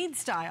sous vide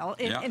style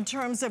in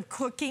terms of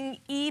cooking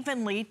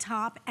evenly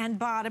top and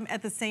bottom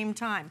at the same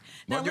time.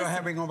 Now, what you're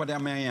having over there,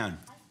 Marianne?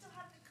 I still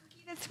have the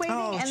cookie that's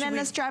waiting, and then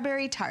the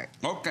strawberry tart.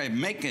 Okay,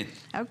 make it.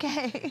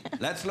 Okay.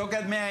 Let's look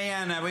at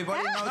Marianne.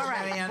 Everybody knows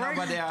Marianne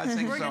over there, I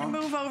think We're gonna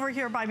move over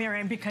here by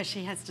Marianne because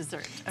she has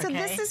dessert, okay? So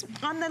this is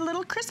on the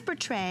little crisper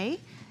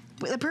tray.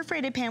 With a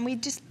perforated pan, we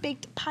just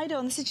baked pie dough,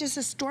 and this is just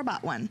a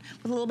store-bought one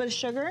with a little bit of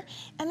sugar.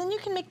 And then you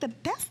can make the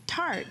best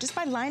tart just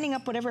by lining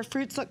up whatever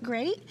fruits look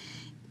great.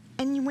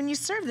 And when you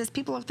serve this,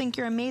 people will think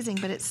you're amazing,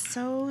 but it's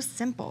so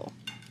simple.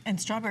 And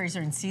strawberries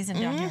are in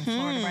season down here in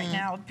Florida right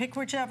now. Pick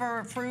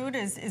whichever fruit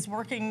is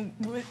working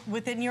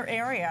within your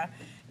area,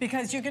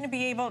 because you're going to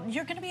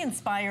be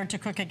inspired to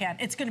cook again.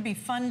 It's going to be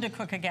fun to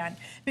cook again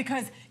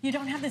because you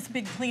don't have this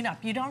big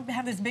cleanup. You don't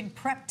have this big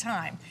prep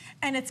time.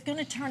 And it's going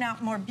to turn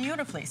out more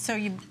beautifully. So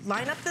you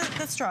line up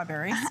the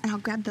strawberries. And I'll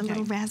grab the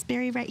little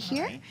raspberry right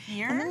here.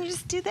 And then you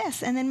just do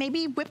this. And then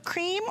maybe whipped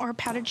cream or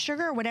powdered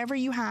sugar or whatever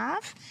you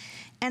have.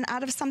 And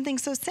out of something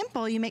so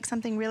simple, you make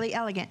something really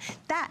elegant.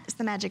 That is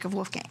the magic of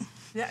Wolfgang.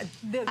 Yeah,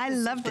 I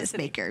love this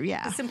baker,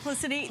 The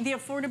simplicity, the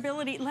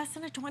affordability, less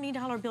than a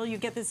 $20 bill, you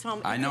get this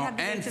home. I know,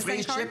 and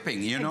free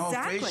shipping, you know.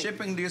 Exactly. Free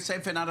shipping, you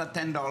save another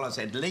 $10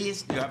 at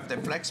least. You have the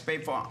flex pay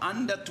for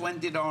under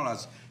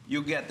 $20.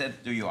 You get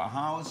it to your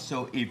house.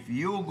 So if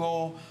you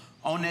go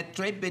on a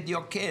trip with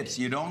your kids,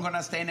 you don't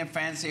gonna stay in a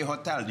fancy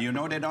hotel. You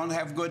know they don't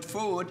have good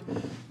food.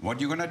 What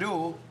you gonna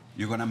do?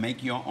 You're gonna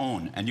make your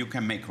own, and you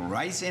can make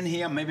rice in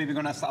here. Maybe we're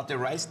gonna start the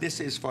rice. This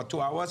is for 2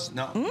 hours.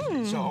 No,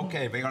 so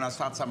okay, we're gonna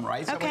start some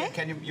rice. Okay. Over here.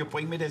 Can you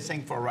bring me this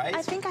thing for rice?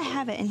 I think I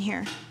have it in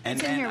here. And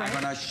it's then in here, I'm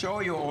gonna show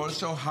you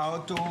also how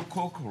to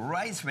cook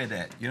rice with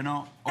it. You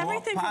know,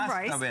 everything or from pasta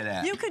rice. with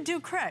it. You could do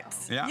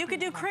crepes. Yeah. You could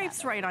do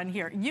crepes right on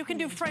here. You can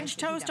do French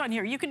toast on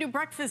here. You can do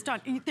breakfast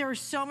on. There are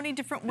so many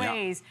different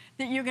ways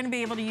that you're going to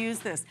be able to use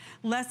this.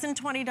 Less than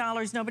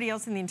 $20. Nobody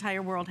else in the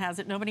entire world has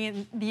it. Nobody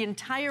in the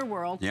entire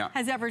world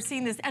has ever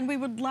seen this. And we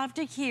would love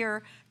to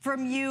hear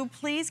from you.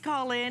 Please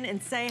call in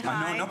and say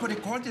hi. No, nobody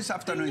called this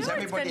afternoon. Is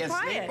everybody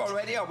asleep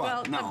already or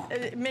what? Well,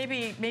 no.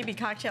 Maybe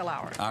cocktail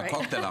hour. Right?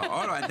 Cocktail hour.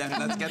 All right, then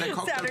let's get a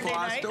cocktail Saturday for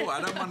us night. too.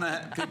 I don't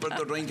want people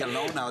to drink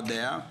alone out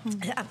there.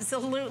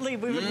 Absolutely.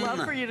 We would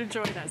love for you to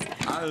join us.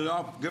 I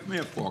love, give me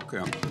a fork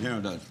here. You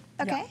know that.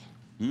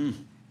 Okay.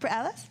 For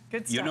Alice?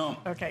 Good stuff. You know,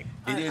 okay.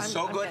 It is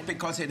so good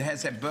because it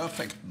has a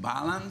perfect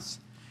balance.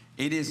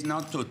 It is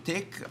not too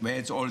thick, where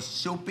it's all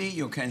soupy.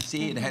 You can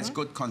see it has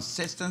good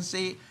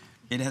consistency.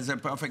 It has a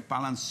perfect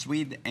balance,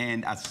 sweet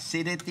and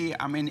acidity.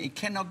 I mean, it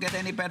cannot get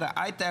any better.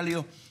 I tell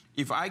you,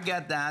 if I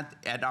get that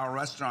at our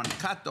restaurant,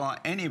 Cut or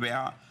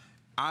anywhere,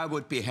 I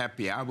would be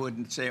happy. I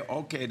would say,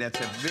 okay, that's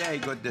a very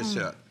good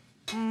dessert.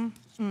 And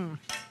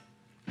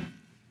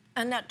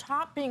that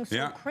top being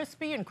so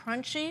crispy and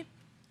crunchy,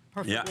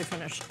 perfectly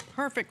finished.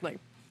 Perfectly.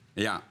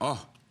 Yeah,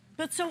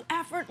 But so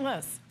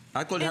effortless.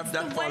 I could have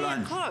that for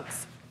lunch. It's the way it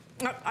cooks.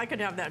 I could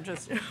have that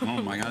just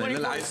oh my God,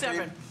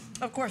 24/7.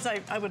 Of course,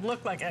 I would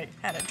look like I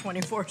had it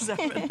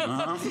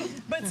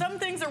 24/7. But some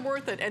things are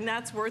worth it, and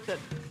that's worth it.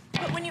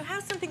 But when you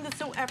have something that's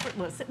so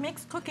effortless, it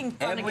makes cooking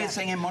fun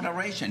Everything in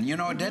moderation. You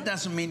know, that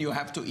doesn't mean you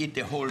have to eat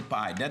the whole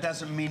pie. That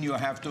doesn't mean you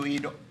have to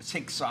eat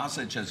 6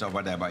 sausages or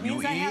whatever.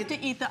 Means I have to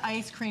eat the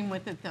ice cream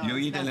with it, though. You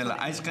eat a little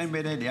ice cream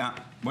with it,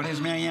 What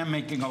is Marianne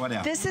making over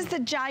there? This is the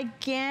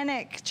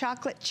gigantic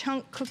chocolate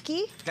chunk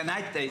cookie. Can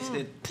I taste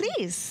it?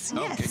 Please,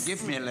 Okay, yes.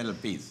 give me a little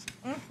piece.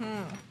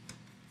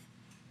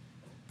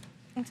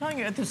 I'm telling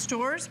you, at the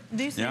stores,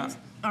 these things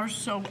are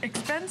so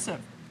expensive.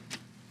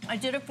 I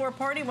did it for a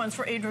party once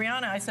for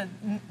Adriana. I said,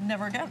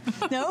 never again.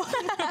 No?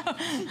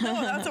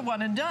 No, that's a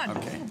one and done.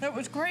 Okay. That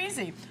was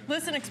crazy.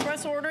 Listen,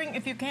 express ordering,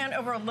 if you can,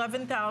 over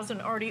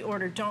 11,000 already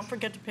ordered. Don't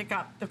forget to pick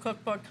up the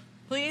cookbook.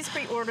 Please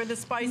pre-order the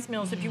spice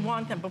meals if you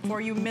want them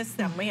before you miss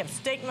them. We have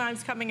steak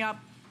knives coming up.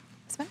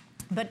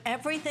 But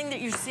everything that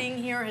you're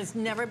seeing here has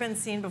never been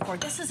seen before.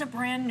 This is a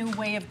brand new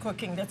way of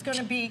cooking that's going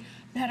to be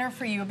better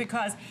for you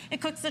because it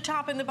cooks the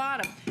top and the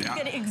bottom. You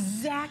get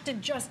exact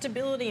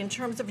adjustability in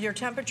terms of your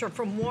temperature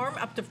from warm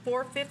up to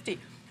 450.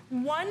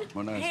 One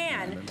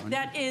pan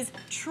that is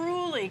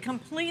truly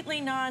completely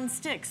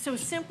non-stick, so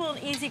simple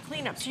and easy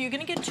cleanup. So you're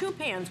going to get 2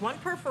 pans, one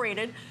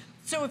perforated.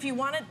 So if you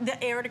wanted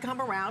the air to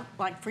come around,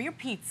 like for your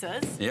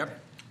pizzas,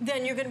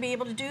 then you're going to be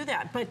able to do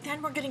that. But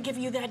then we're going to give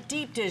you that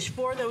deep dish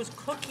for those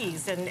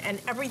cookies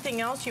and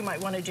everything else you might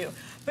want to do.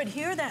 But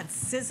hear that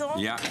sizzle?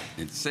 Yeah,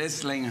 it's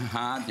sizzling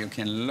hot. You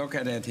can look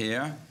at it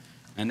here.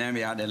 And then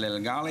we add a little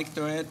garlic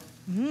to it.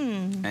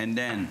 And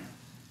then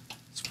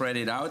spread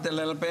it out a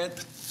little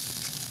bit.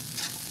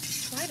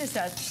 Why does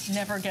that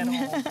never get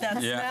old? That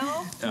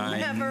smell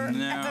never,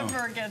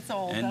 ever gets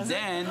old, and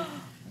then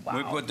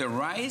we put the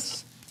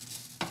rice.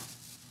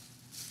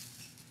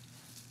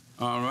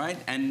 All right,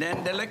 and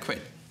then the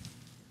liquid.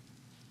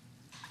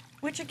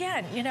 Which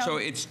again, you know. So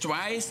it's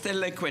twice the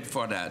liquid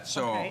for that.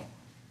 So,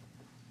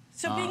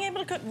 so being able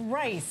to cook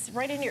rice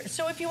right in here.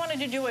 So if you wanted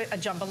to do a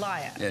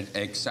jambalaya.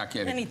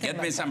 Exactly. Anything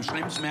Get me some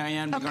shrimps,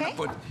 Marianne. We're gonna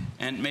put,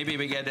 and maybe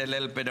we get a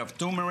little bit of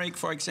turmeric,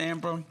 for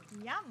example.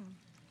 Yum.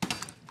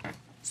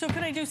 So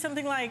could I do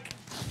something like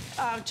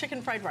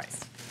chicken fried rice?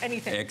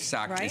 Anything.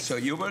 Exactly. Right? So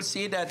you will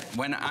see that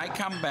when I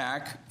come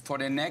back for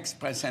the next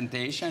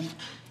presentation,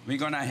 we're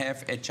gonna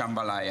have a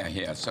jambalaya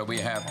here. So we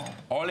have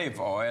olive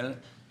oil,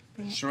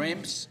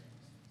 shrimps,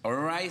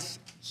 rice,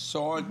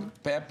 salt,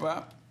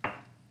 pepper.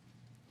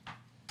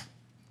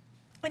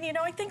 And you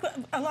know, I think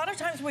a lot of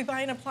times we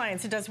buy an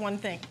appliance, it does one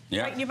thing.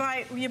 Yeah.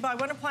 Right? You buy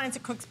one appliance,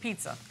 it cooks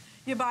pizza.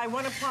 You buy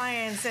one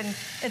appliance and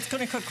it's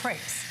gonna cook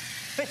crepes.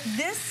 But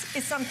this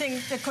is something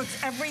that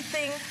cooks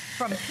everything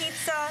from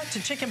pizza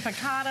to chicken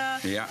piccata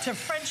to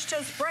French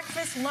toast,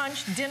 breakfast,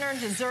 lunch, dinner,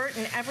 dessert,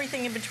 and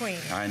everything in between.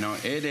 I know,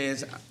 it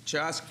is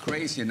just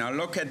crazy. Now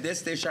look at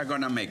this dish I'm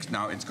gonna mix.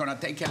 Now it's gonna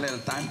take a little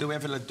time. Do we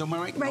have a little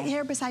turmeric? Right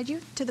here beside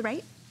you, to the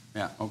right.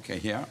 Yeah, okay,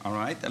 here, all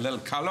right. A little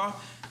color.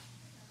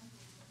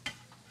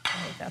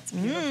 Oh, that's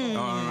beautiful.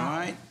 All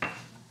right.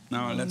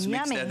 Now let's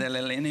mix that a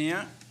little in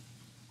here.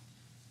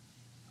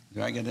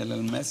 Do I get a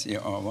little messy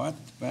or what?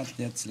 But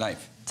that's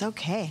life. It's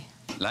okay.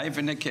 Life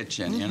in the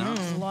kitchen, you know?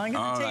 As long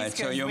as it tastes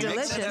good. So you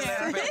mix it a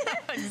little bit.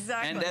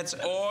 Exactly. And that's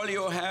all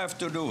you have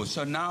to do.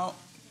 So now,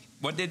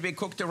 what did we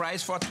cook the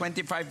rice for?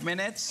 25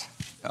 minutes?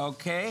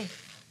 Okay.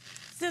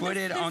 So put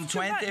it on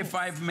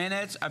 25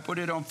 minutes. I put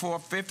it on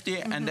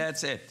 450, and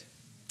that's it.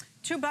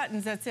 2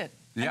 buttons, that's it.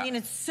 Yeah. I mean,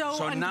 it's so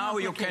So now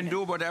you can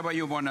do whatever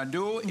you want to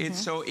do. It's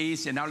so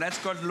easy. Now let's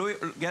go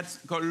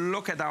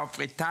look at our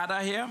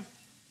frittata here.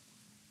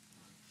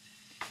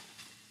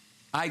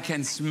 I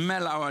can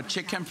smell our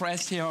chicken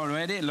breast here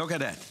already. Look at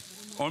that.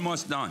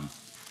 Almost done.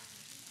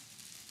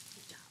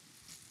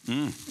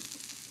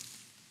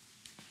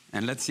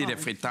 And let's see the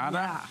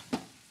frittata.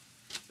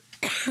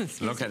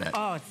 Look at that.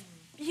 Oh, it's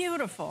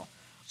beautiful.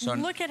 So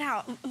look at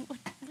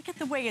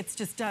the way it's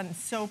just done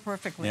so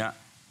perfectly. Yeah.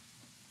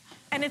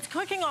 And it's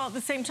cooking all at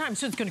the same time,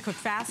 so it's going to cook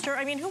faster.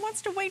 I mean, who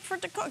wants to wait for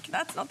it to cook?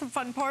 That's not the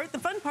fun part. The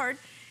fun part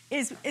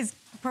is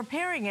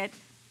preparing it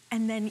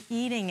and then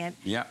eating it.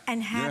 Yeah.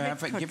 And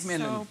have it cooked. Give me a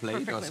little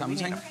plate or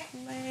something.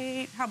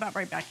 Plate. How about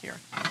right back here?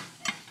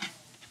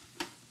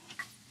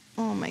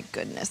 Oh my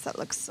goodness, that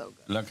looks so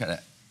good. Look at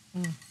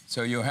it.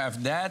 So you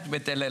have that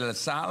with a little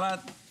salad.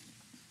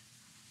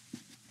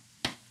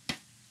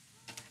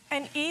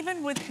 And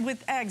even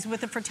with eggs,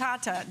 with the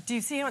frittata, do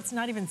you see how it's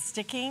not even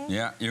sticking?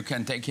 Yeah, you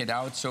can take it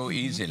out so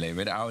easily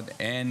without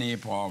any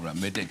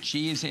problem. With the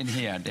cheese in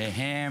here, the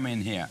ham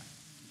in here.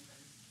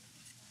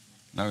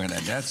 Look at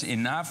that. That's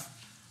enough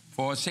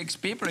for 6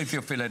 people if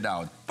you fill it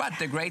out. But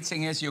the great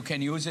thing is you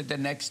can use it the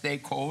next day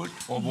cold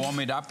or warm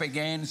it up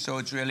again, so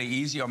it's really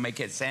easy, or make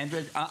a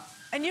sandwich.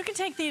 And you can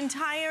take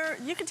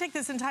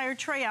this entire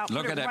tray out.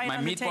 Look put at it that, right my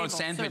on the meatball table,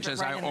 sandwiches,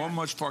 serve it right I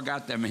almost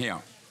forgot them here.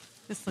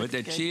 With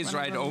the cheese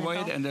right over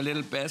it and a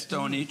little pesto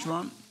on each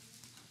one.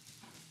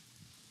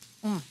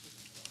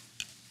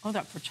 Oh,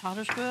 that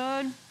frittata's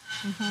good.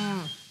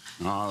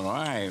 All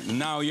right.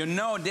 Now, you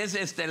know this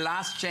is the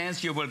last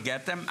chance you will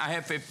get them. I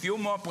have a few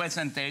more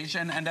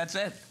presentations, and that's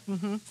it.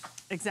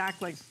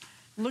 Exactly.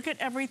 Look at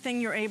everything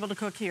you're able to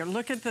cook here.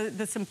 Look at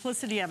the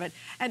simplicity of it.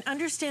 And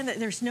understand that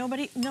there's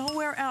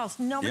nowhere else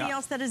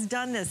that has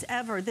done this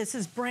ever. This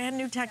is brand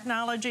new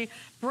technology,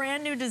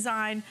 brand new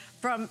design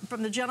from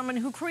the gentleman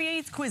who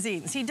creates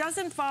cuisines. He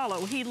doesn't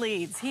follow, he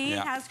leads. He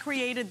has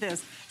created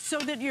this so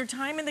that your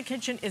time in the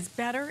kitchen is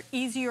better,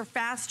 easier,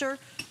 faster,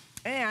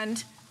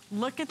 and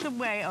look at the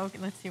way,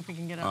 let's see if we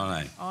can get it. All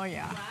right. Oh,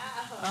 yeah.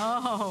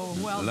 Oh,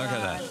 well Look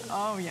done. at that.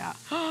 Oh, yeah.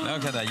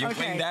 Look at that. You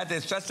Okay. think that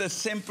is just a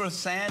simple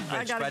sandwich.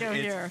 I gotta but go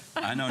it's, here.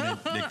 I know,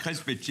 the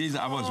crispy cheese,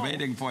 I was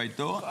waiting for it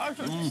too. Gosh,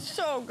 it's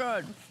so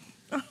good.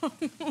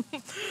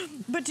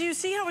 But do you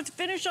see how it's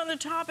finished on the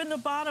top and the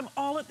bottom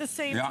all at the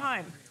same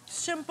time?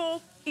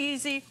 Simple,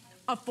 easy,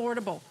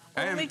 affordable.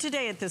 Only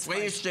today at this free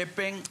place.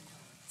 shipping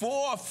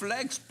for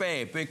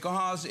FlexPay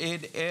because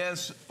it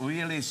is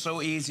really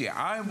so easy.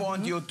 I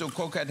want you to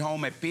cook at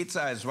home a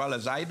pizza as well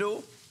as I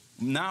do.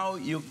 Now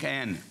you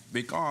can,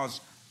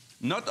 because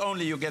not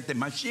only you get the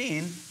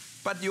machine,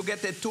 but you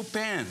get the two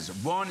pans.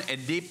 One a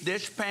deep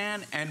dish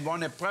pan and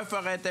one a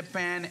perforated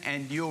pan,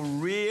 and you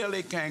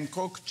really can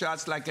cook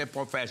just like a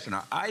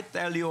professional. I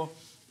tell you,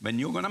 when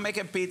you're gonna make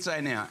a pizza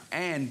in here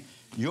and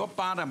your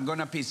bottom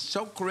gonna be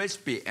so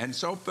crispy and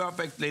so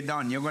perfectly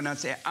done, you're gonna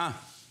say,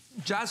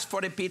 just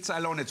for the pizza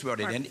alone, it's worth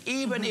it. And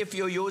even if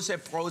you use a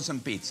frozen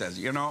pizzas,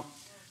 you know,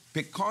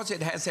 because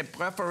it has a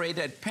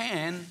perforated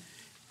pan,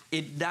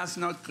 it does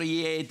not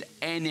create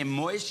any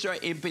moisture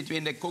in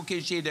between the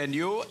cookie sheet and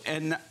you,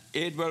 and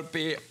it will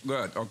be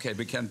good. Okay,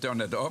 we can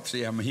turn it off.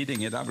 See, I'm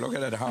heating it up. Look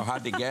at it, how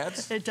hot it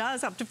gets. It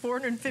does, up to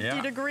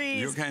 450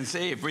 degrees. You can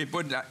see, if we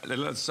put a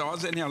little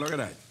sauce in here, look at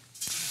that.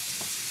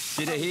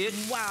 See the heat?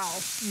 Wow,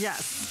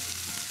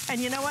 yes. And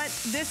you know what?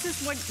 This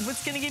is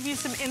what's going to give you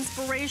some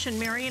inspiration.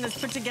 Marion has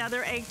put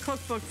together a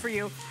cookbook for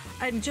you.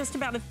 And just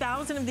about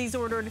 1,000 of these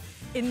ordered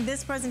in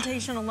this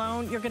presentation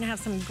alone. You're going to have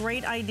some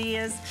great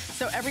ideas.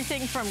 So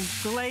everything from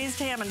glazed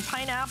ham and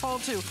pineapple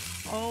to,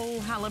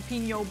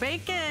 jalapeno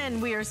bacon.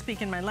 We are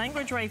speaking my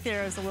language right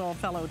there as a little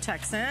fellow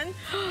Texan.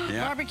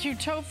 Barbecue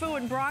tofu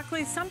and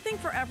broccoli, something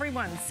for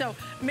everyone. So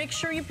make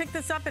sure you pick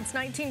this up. It's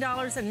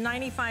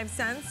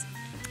 $19.95.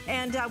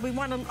 And we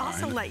want to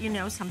also let you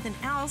know something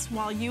else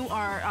while you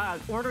are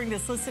ordering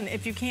this. Listen,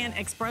 if you can,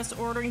 express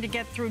ordering to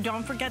get through.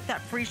 Don't forget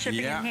that free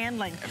shipping and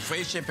handling.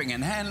 Free shipping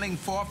and handling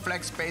for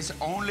FlexPay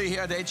only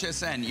here at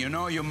HSN. You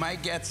know, you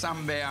might get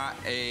somewhere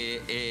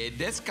a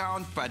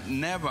discount, but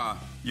never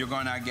you're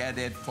gonna get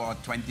it for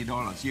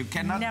 $20. You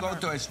cannot go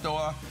to a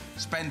store,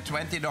 spend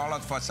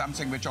 $20 for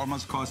something which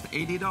almost cost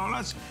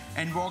 $80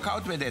 and walk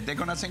out with it. They're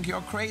gonna think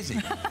you're crazy.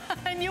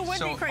 And you would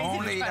be crazy. So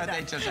only at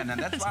HSN, and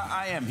that's why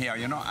I am here.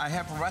 You know, I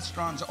have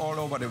restaurants all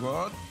over the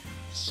world.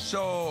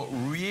 So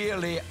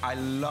really, I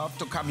love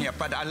to come here,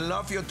 but I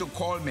love you to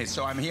call me.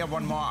 So I'm here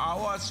one more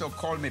hour, so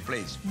call me,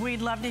 please.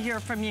 We'd love to hear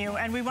from you.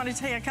 And we want to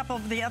tell you a couple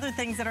of the other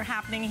things that are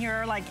happening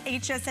here, like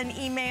HSN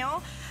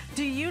email.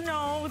 Do you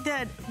know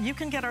that you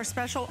can get our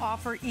special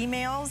offer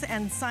emails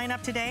and sign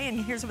up today? And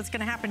here's what's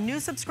going to happen. New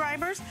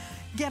subscribers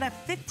get a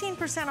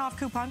 15% off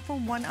coupon for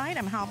one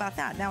item. How about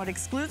that? Now, it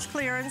excludes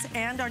clearance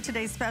and our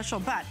today's special,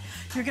 but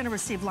you're going to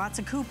receive lots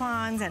of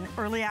coupons and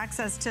early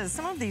access to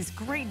some of these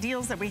great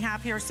deals that we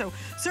have here. So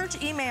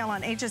search email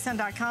on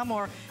hsn.com,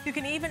 or you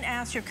can even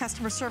ask your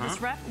customer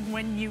service rep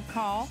when you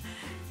call.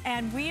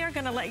 And we are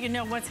going to let you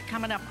know what's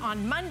coming up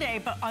on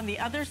Monday. But on the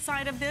other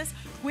side of this,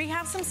 we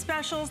have some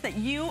specials that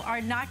you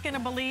are not going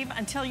to believe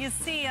until you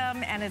see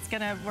them. And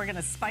we're going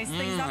to spice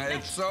things up.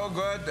 It's so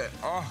good.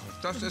 Oh,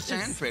 just a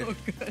sandwich. So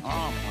good.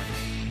 Oh, my.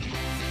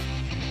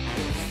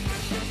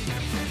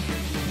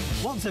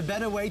 What's a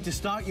better way to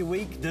start your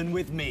week than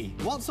with me?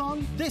 What's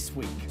on this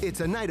week? It's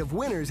a night of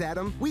winners,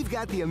 Adam. We've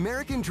got the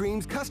American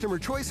Dreams Customer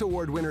Choice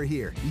Award winner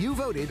here. You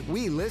voted,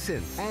 we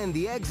listen. And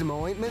the eczema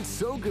ointment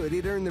so good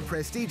it earned the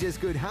prestigious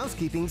Good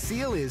Housekeeping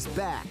seal is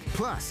back.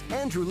 Plus,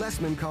 Andrew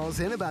Lessman calls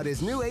in about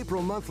his new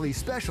April monthly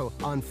special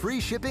on free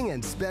shipping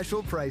and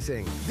special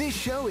pricing. This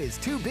show is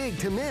too big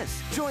to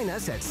miss. Join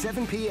us at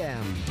 7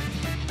 p.m.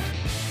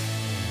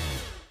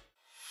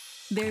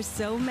 There's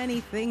so many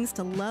things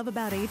to love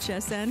about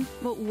HSN,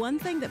 but one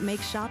thing that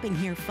makes shopping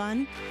here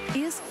fun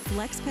is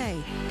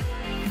FlexPay.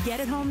 Get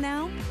it home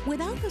now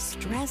without the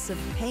stress of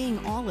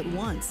paying all at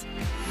once.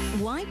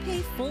 Why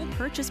pay full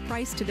purchase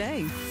price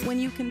today when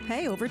you can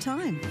pay over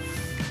time?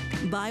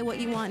 Buy what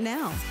you want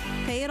now,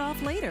 pay it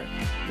off later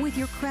with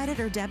your credit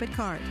or debit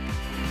card.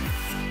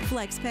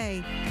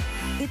 FlexPay.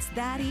 It's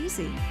that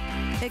easy.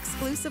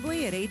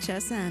 Exclusively at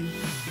HSN.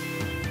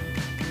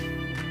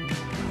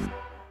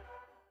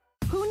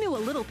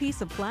 A little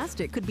piece of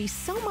plastic could be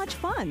so much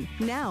fun.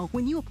 Now,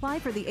 when you apply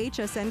for the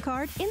HSN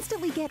card,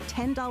 instantly get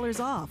 $10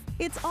 off.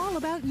 It's all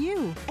about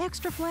you.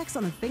 Extra flex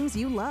on the things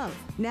you love.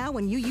 Now,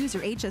 when you use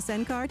your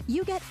HSN card,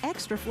 you get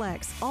extra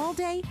flex all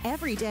day,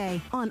 every day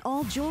on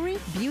all jewelry,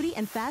 beauty,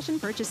 and fashion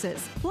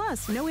purchases.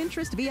 Plus, no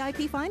interest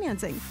VIP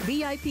financing,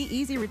 VIP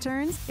easy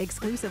returns,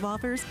 exclusive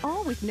offers,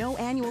 all with no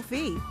annual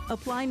fee.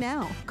 Apply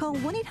now. Call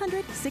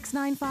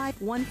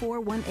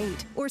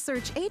 1-800-695-1418 or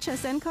search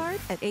HSN card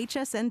at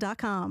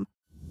hsn.com.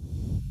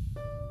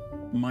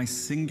 My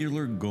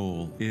singular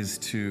goal is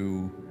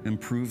to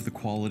improve the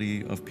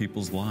quality of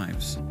people's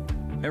lives.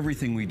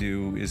 Everything we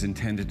do is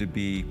intended to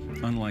be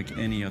unlike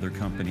any other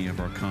company of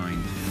our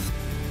kind.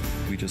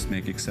 We just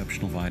make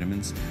exceptional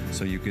vitamins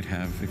so you could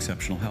have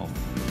exceptional health.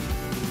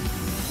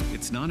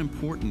 It's not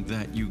important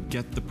that you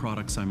get the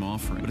products I'm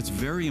offering, but it's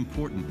very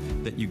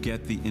important that you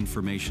get the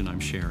information I'm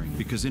sharing,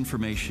 because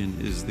information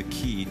is the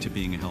key to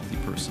being a healthy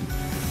person.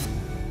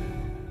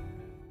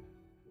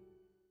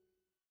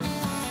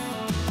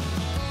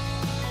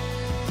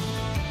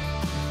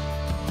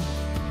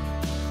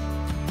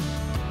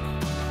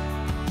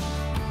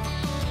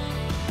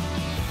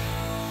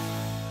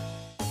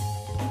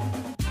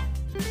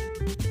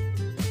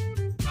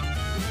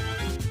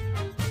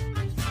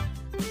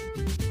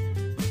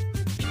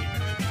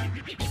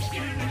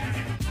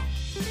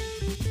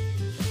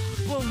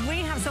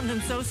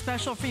 something so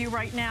special for you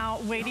right now.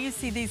 Wait till you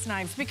see these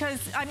knives, because,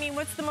 I mean,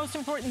 what's the most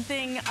important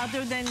thing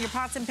other than your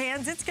pots and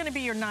pans? It's gonna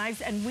be your knives,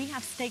 and we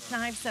have steak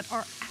knives that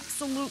are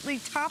absolutely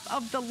top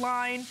of the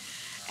line.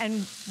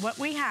 And what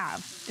we have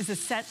is a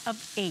set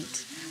of 8.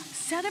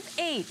 Set of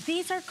 8.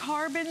 These are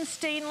carbon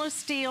stainless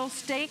steel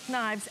steak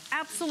knives,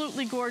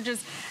 absolutely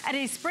gorgeous, at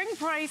a spring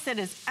price that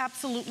is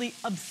absolutely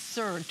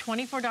absurd,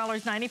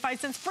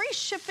 $24.95. Free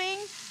shipping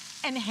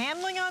and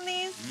handling on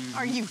these?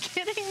 Are you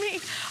kidding me?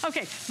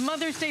 Okay,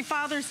 Mother's Day,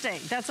 Father's Day.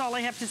 That's all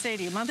I have to say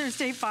to you. Mother's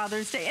Day,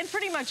 Father's Day, and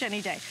pretty much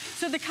any day.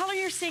 So the color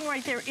you're seeing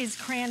right there is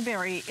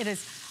cranberry. It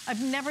is,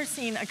 I've never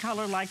seen a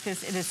color like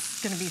this. It is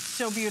gonna be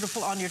so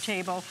beautiful on your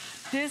table.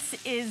 This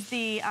is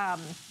the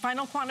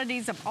final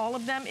quantities of all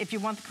of them. If you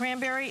want the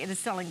cranberry, it is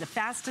selling the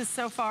fastest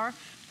so far.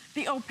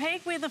 The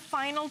opaque, we have the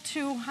final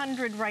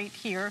 200 right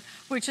here,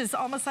 which is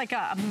almost like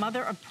a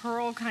mother of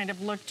pearl kind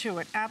of look to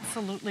it.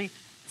 Absolutely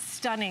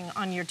stunning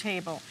on your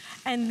table.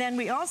 And then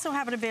we also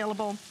have it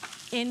available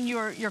in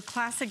your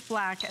classic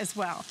black as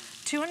well.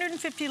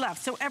 250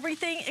 left, so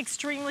everything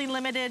extremely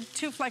limited,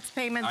 2 flex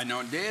payments. I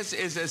know, this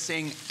is a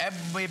thing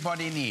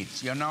everybody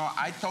needs. You know,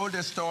 I told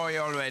the story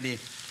already.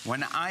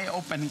 When I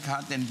opened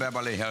Cut in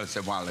Beverly Hills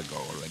a while ago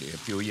already, a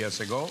few years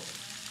ago,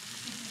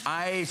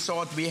 I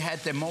thought we had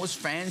the most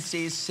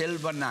fancy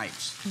silver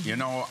knives. You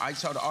know, I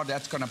thought, oh,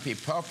 that's gonna be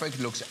perfect,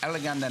 looks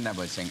elegant and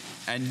everything.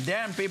 And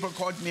then people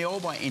called me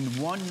over in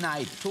one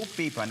night, 2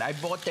 people, and I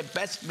bought the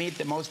best meat,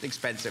 the most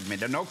expensive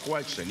meat, no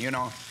question, you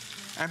know.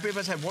 And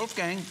people said,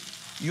 Wolfgang,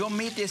 your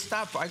meat is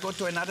tough. I go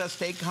to another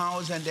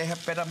steakhouse and they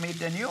have better meat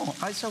than you.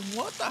 I said,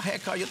 what the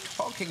heck are you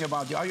talking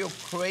about? Are you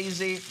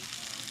crazy?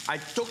 I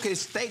took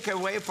his steak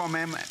away from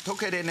him,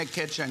 took it in the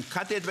kitchen,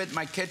 cut it with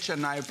my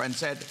kitchen knife and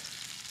said,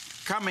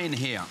 come in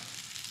here.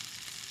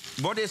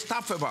 What is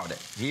tough about it?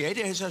 He ate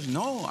it, he says,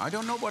 no, I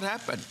don't know what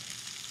happened.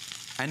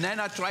 And then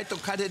I tried to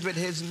cut it with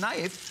his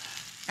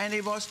knife, and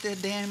it was the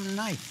damn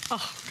knife.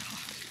 Oh,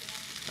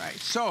 God. Right.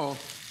 So,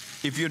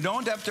 if you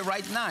don't have the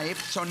right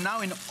knife, so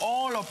now in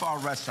all of our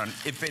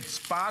restaurants, if it's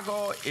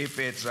Spago, if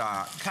it's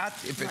Cut,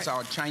 if it's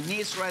our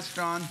Chinese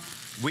restaurant,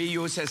 we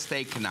use a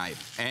steak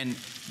knife. And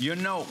you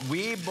know,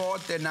 we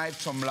bought the knife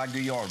from La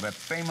Guillaume, the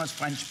famous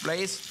French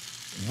place.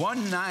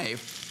 One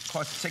knife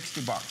cost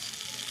 60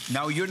 bucks.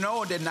 Now, you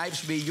know the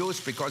knives we use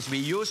because we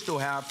used to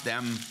have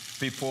them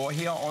before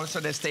here. Also,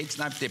 the steak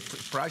knife, the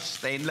brushed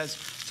stainless.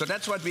 So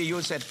that's what we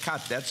use at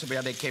Cut. That's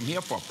where they came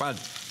here for. But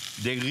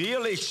the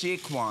really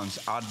chic ones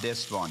are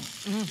this one.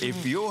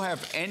 If you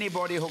have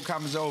anybody who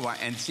comes over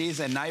and sees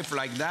a knife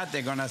like that,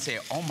 they're gonna say,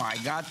 oh my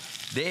God,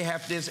 they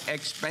have these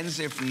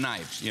expensive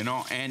knives, you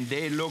know, and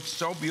they look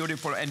so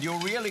beautiful, and you're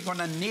really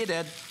gonna need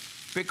it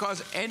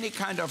because any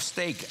kind of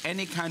steak,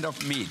 any kind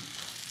of meat,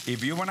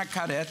 if you wanna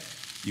cut it,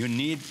 you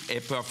need a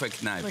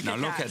perfect knife. Now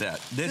look at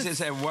that. This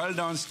is a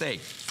well-done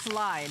steak.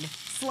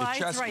 Slides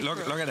right look,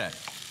 through. look at that.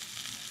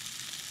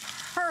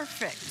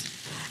 Perfect.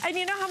 And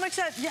you know how much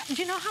that, do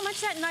you know how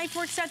much that knife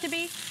works out to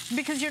be?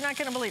 Because you're not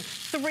gonna believe,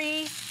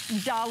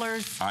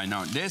 $3. I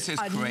know, this is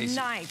crazy. A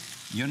knife.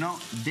 You know,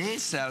 they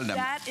sell them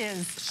that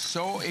is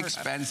so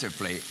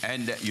expensively.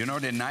 And you know,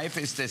 the knife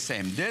is the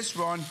same. This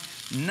one,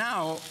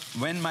 now,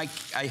 when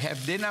I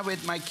have dinner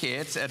with my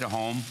kids at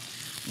home,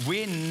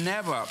 we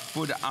never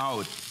put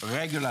out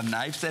regular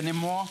knives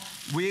anymore.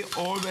 We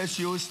always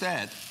use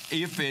that.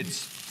 If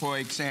it's, for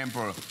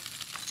example,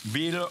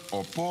 veal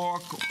or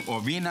pork or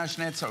Wiener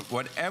Schnitzel,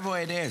 whatever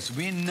it is,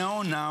 we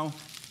know now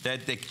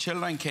that the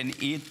children can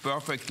eat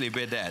perfectly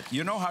with that.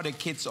 You know how the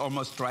kids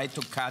almost try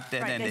to cut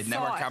that and it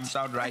never comes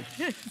out right?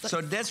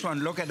 So this one,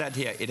 look at that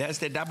here. It has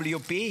the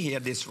WP here,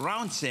 this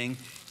round thing.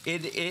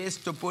 It is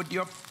to put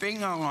your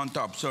finger on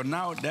top. So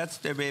now that's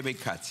the way we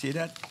cut. See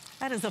that?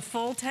 That is a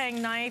full tang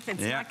knife.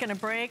 It's not gonna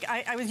break.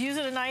 I was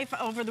using a knife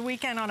over the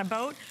weekend on a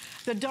boat.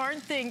 The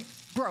darn thing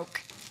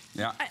broke.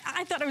 Yeah.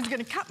 I thought I was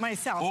gonna cut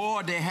myself.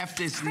 Or they have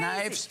these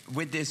knives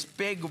with this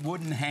big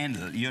wooden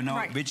handle, you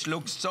know, which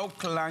looks so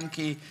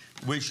clunky,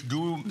 which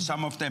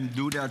some of them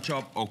do their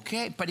job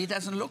okay, but it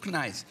doesn't look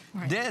nice.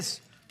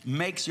 This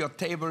makes your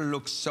table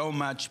look so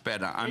much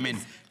better. I mean,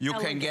 you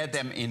can get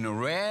them in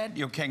red,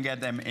 you can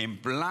get them in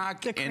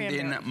black, and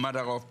in mother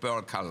of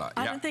pearl color.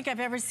 I don't think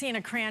I've ever seen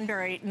a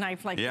cranberry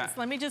knife like this.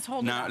 Let me just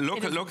hold it up. Now,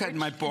 look at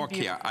my pork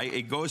here.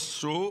 It goes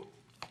through.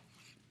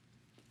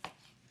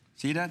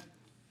 See that?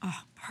 Oh,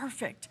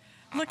 perfect.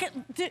 Look at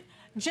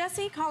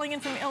Jesse calling in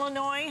from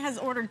Illinois has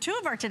ordered 2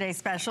 of our today's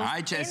specials.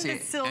 Hi, Jesse. In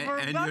the silver.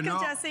 And welcome, you know,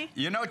 Jesse.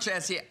 You know,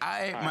 Jesse,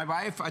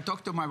 I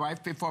talked to my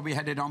wife before, we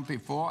had it on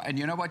before, and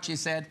you know what she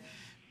said?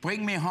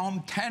 Bring me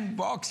home 10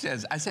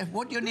 boxes. I said,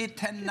 what do you need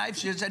 10 knives?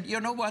 She said, you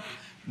know what?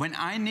 When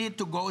I need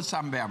to go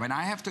somewhere, when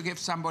I have to give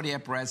somebody a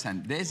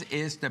present, this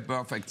is the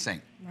perfect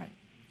thing. Right.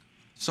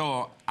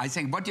 So I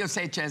think, what do you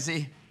say,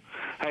 Jesse?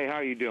 Hey, how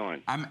are you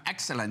doing? I'm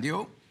excellent.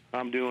 You?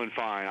 I'm doing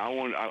fine.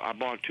 I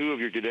bought 2 of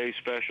your today's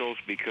specials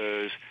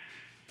because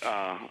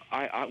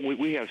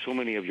we have so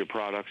many of your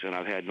products, and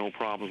I've had no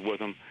problems with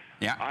them.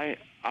 Yeah.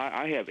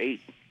 I have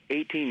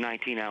 18,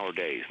 19-hour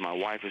days. My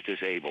wife is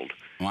disabled.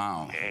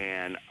 Wow.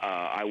 And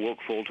I work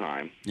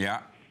full-time. Yeah.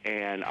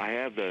 And I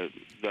have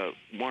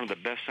one of the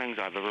best things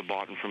I've ever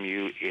bought from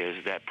you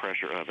is that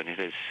pressure oven. It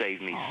has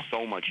saved me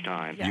so much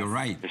time. You're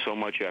right. And so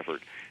much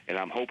effort. And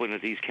I'm hoping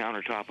that these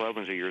countertop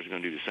ovens of yours are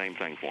going to do the same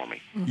thing for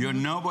me. You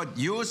know what?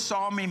 You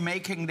saw me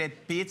making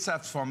that pizza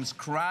from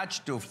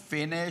scratch to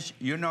finish.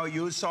 You know,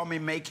 you saw me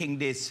making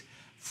this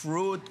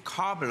fruit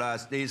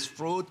cobblers, these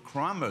fruit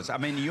crumbles. I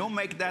mean, you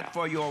make that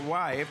for your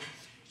wife,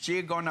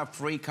 she's gonna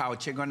freak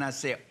out. She's gonna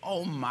say,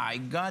 oh my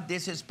God,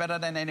 this is better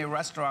than any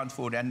restaurant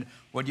food. And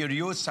would you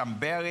use some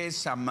berries,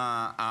 some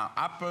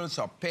apples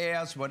or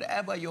pears,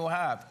 whatever you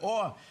have.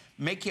 Or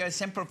make you a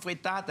simple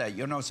frittata,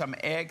 you know, some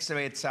eggs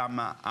with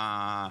some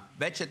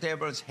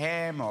vegetables,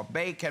 ham or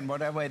bacon,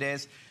 whatever it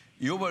is.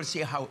 You will see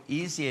how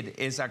easy it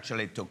is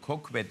actually to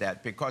cook with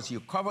that, because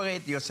you cover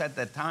it, you set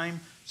the time.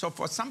 So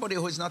for somebody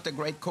who is not a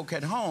great cook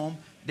at home,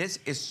 this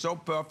is so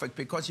perfect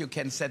because you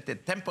can set the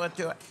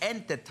temperature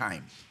and the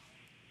time.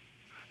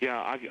 Yeah,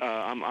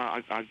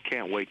 I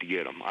can't wait to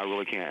get them. I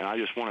really can't. And I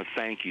just want to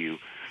thank you,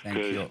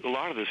 because a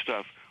lot of this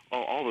stuff,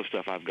 all the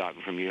stuff I've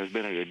gotten from you has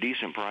been at a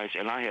decent price,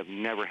 and I have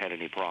never had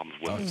any problems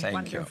with it.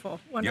 Thank you.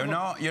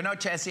 Wonderful. You know,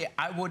 Jesse,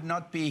 I would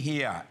not be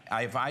here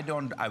if I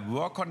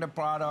work on the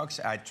products,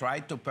 I try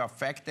to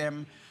perfect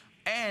them,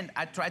 and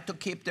I try to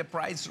keep the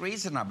price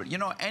reasonable. You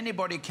know,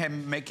 anybody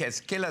can make a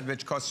skillet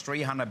which costs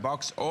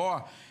 $300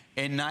 or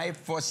a knife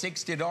for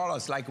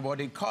 $60, like what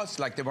it costs,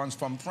 like the ones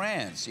from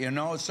France, you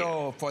know?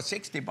 So for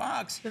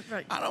 $60,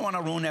 right. I don't want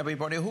to ruin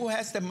everybody. Who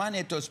has the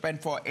money to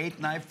spend for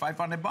 8 knives,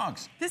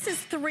 $500? This is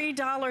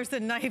 $3 a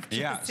knife,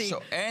 Jesse. Yeah,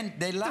 so, and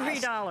they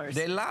last. $3.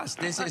 They last.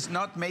 This is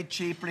not made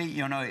cheaply,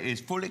 you know,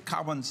 it's fully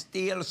carbon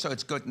steel, so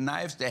it's good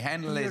knives. The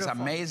handle is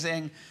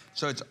amazing.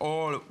 So it's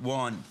all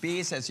one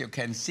piece, as you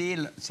can see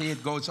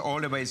it goes all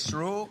the way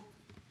through.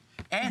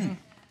 And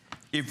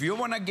if you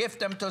want to give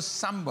them to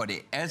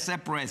somebody as a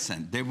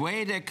present, the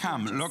way they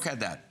come, look at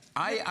that.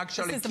 I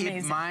actually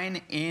keep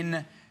mine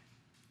in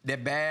the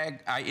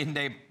bag, in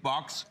the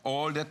box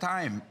all the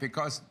time,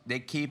 because they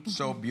keep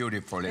so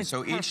beautifully.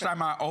 So each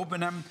time I open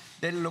them,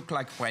 they look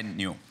like brand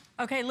new.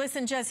 Okay,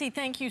 listen, Jesse,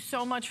 thank you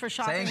so much for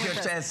shopping with us. Thank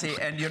you,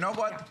 Jesse. And you know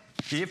what?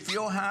 If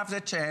you have the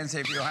chance,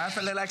 if you have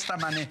a little extra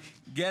money,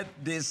 get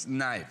these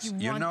knives.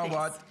 You know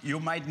what?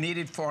 You might need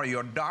it for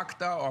your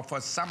doctor or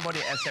for somebody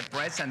as a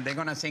present. They're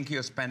going to think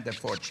you spent a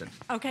fortune.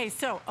 Okay,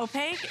 so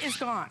opaque is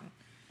gone.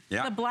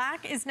 Yeah. The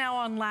black is now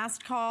on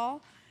last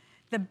call.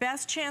 The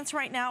best chance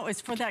right now is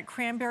for that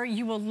cranberry.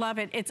 You will love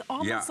it. It's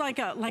almost like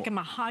a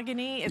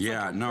mahogany. It's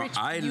like a rich,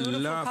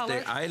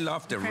 I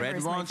love the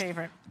red ones. My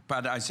favorite.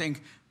 But I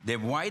think the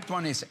white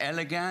one is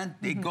elegant.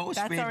 It goes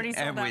with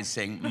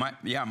everything.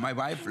 My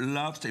wife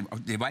loves it.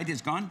 The white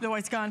is gone? The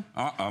white's gone.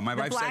 My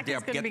wife said,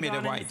 get me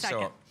the white.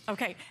 So.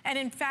 Okay, and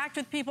in fact,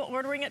 with people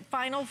ordering it,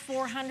 final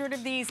 400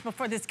 of these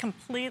before this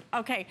complete.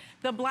 Okay,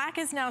 the black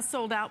is now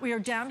sold out. We are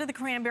down to the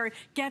cranberry.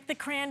 Get the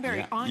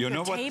cranberry on your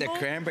table. You know what? The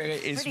cranberry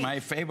is my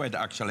favorite,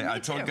 actually. I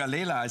told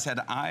Galila, I said,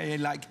 I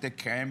like the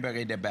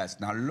cranberry the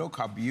best. Now, look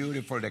how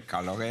beautiful the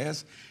color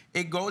is.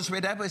 It goes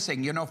with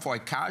everything, you know, for a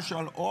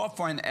casual or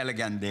for an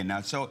elegant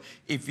dinner. So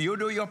if you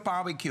do your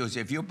barbecues,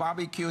 if you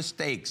barbecue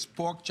steaks,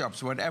 pork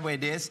chops, whatever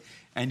it is,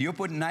 and you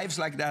put knives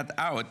like that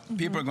out,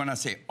 people are going to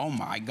say, oh,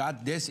 my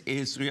God, this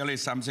is really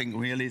something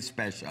really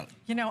special.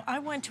 You know, I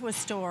went to a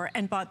store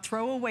and bought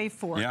throwaway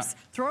forks. Yeah.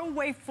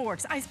 Throwaway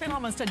forks. I spent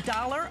almost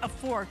 $1 a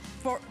fork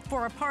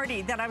for a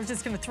party that I was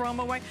just going to throw them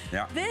away.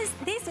 Yeah.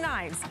 These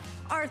knives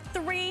are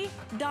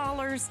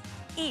 $3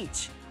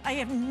 each. I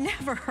have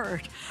never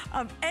heard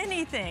of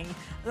anything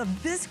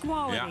of this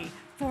quality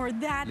for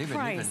that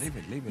price.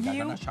 Leave it.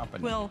 You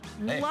will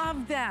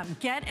love them.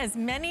 Get as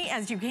many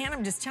as you can.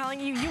 I'm just telling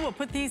you, you will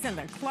put these in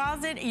the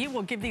closet. You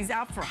will give these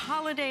out for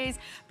holidays.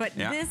 But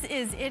this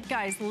is it,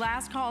 guys.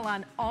 Last call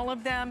on all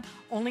of them.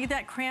 Only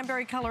that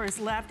cranberry color is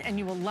left, and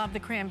you will love the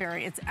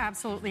cranberry. It's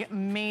absolutely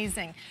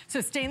amazing.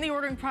 So stay in the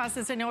ordering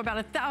process. I know about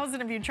 1,000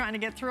 of you trying to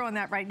get through on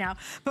that right now.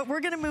 But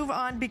we're going to move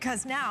on,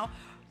 because now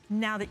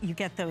that you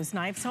get those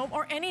knives home,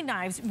 or any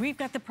knives, we've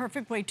got the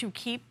perfect way to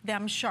keep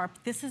them sharp.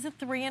 This is a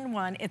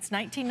 3-in-1. It's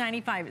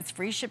 $19.95. It's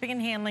free shipping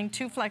and handling,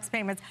 2 flex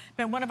payments.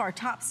 Been one of our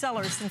top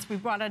sellers since we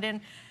brought it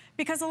in,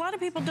 because a lot of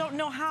people don't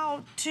know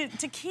how to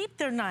keep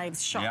their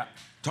knives sharp. Yeah,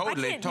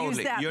 totally. Use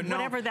that, you know,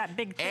 whatever that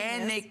big thing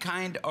any is.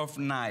 kind of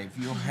knife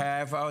you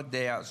have out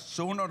there,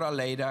 sooner or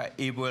later,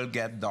 it will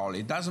get dull.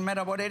 It doesn't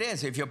matter what it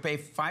is. If you pay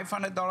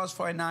 $500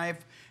 for a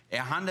knife,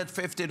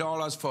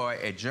 $150 for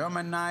a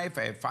German knife,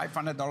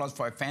 $500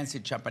 for a fancy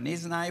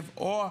Japanese knife,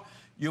 or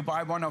you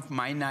buy one of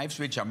my knives,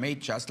 which are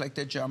made just like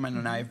the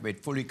German knife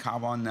with fully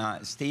carbon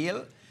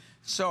steel.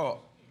 So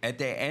at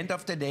the end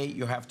of the day,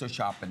 you have to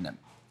sharpen them.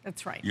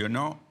 That's right. You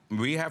know,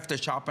 we have the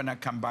sharpener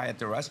come by at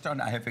the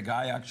restaurant. I have a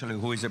guy actually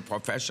who is a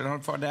professional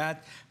for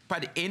that.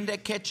 But in the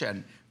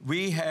kitchen,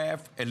 we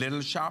have a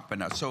little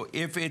sharpener. So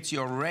if it's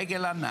your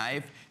regular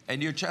knife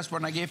and you just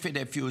want to give it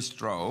a few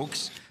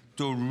strokes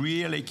to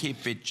really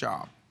keep it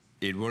sharp,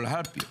 it will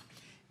help you.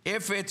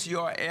 If it's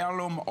your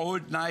heirloom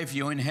old knife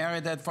you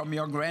inherited from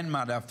your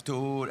grandmother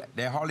to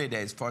the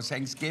holidays for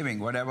Thanksgiving,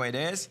 whatever it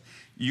is,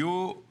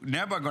 you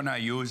never gonna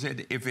use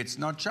it if it's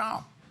not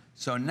sharp.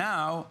 So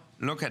now,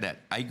 look at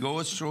that. I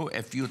go through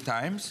a few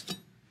times.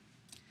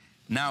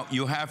 Now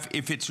you have,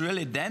 if it's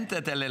really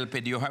dented a little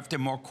bit, you have the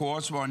more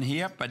coarse one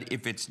here, but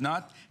if it's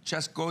not,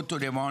 just go to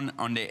the one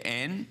on the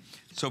end.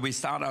 So we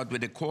start out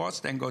with the coarse,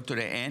 then go to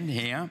the end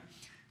here,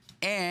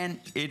 and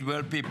it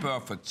will be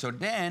perfect. So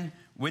then,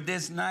 with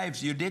these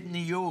knives you didn't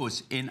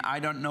use in I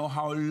don't know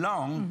how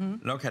long,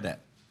 look at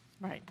that.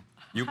 Right.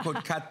 You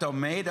could cut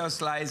tomato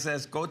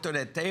slices, go to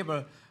the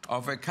table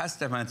of a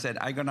customer and said,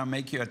 I'm gonna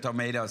make you a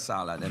tomato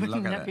salad, and look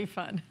at that. That'd be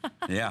fun.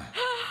 Yeah.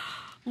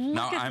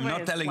 Now, I'm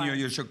not telling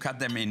you should cut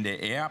them in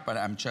the air, but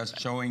I'm just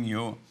showing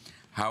you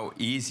how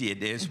easy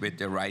it is with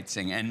the right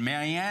thing. And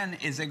Marianne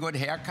is a good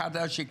hair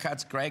cutter. She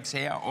cuts Greg's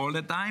hair all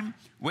the time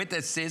with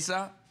a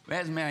scissor.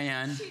 Where's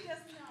Marianne? She does not.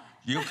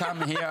 You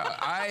come here.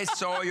 I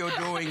saw you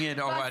doing it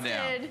over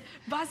there.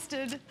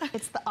 Busted.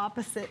 It's the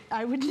opposite.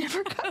 I would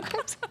never cut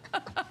it.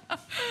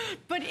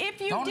 But if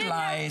you Don't did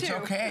lie. have to, It's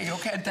okay. You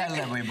can tell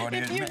everybody.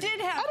 if you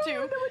did have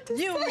to,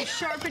 you would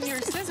sharpen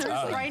your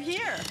scissors right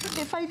here.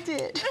 If I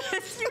did.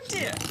 You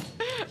did.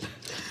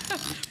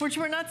 Which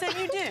we're not saying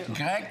you do.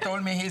 Greg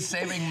told me he's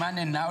saving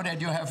money now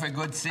that you have a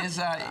good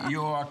scissor.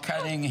 You are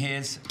cutting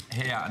his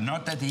hair.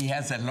 Not that he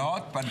has a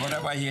lot, but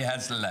whatever he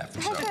has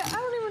left. So. Okay, I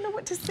don't even know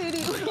what to say to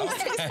you when you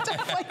say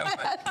stuff like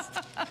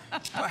that.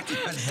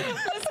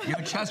 You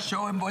just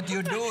show him what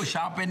you do,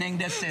 sharpening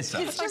the scissor.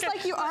 It's just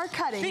like you are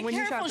cutting Be when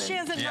you careful, sharpen. she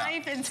has a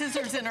knife and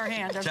scissors in her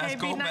hand, okay? Just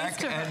go Be nice back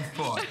to her. and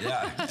forth,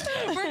 yeah.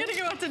 We're going to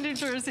go out to New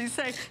Jersey,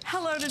 say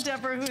hello to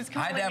Deborah, who's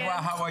calling Hi, Deborah,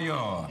 in. how are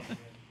you?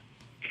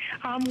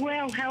 I'm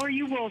well. How are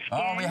you, Wolfgang?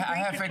 Oh, I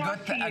have Great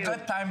a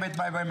good time with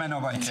my women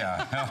over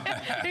here.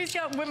 He's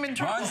got women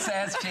trouble. One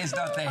says she's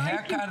not the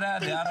hair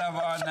cutter, the other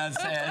one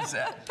says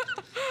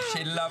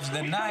she loves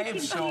the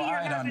knife, so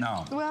I don't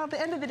know. Well, at the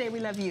end of the day,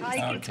 we love you. I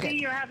can see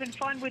you're having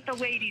fun with the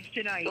ladies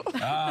tonight.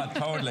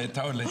 Totally,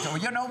 totally. So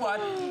you know what?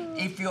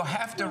 If you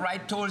have the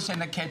right tools in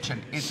the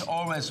kitchen, it's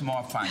always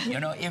more fun. You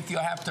know, if you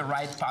have the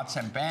right pots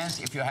and pans,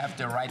 if you have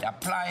the right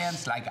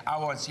appliance like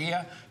ours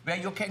here, where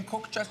you can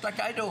cook just like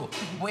I do,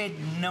 with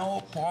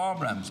no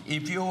problems.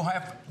 If you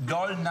have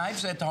dull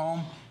knives at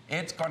home,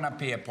 it's gonna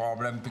be a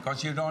problem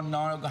because you don't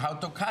know how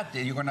to cut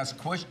it. You're gonna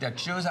squish the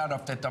juice out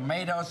of the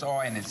tomatoes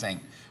or anything.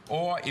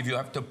 Or if you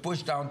have to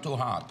push down too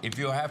hard. If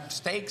you have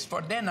steaks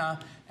for dinner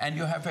and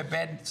you have a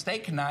bad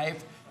steak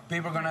knife,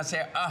 people are gonna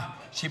say,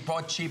 she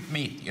bought cheap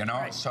meat, you know?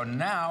 Right. So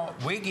now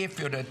we give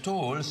you the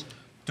tools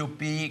to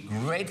be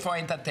great for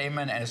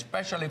entertainment and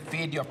especially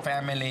feed your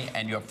family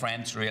and your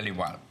friends really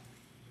well.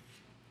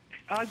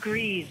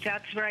 Agreed.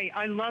 That's right.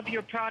 I love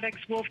your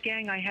products,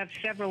 Wolfgang. I have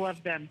several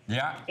of them.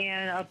 Yeah.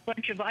 And a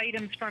bunch of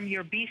items from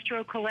your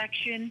bistro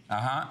collection.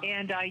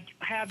 And I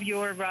have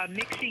your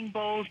mixing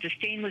bowls, the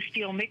stainless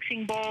steel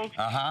mixing bowls.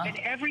 And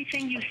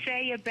everything you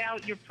say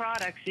about your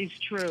products is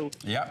true.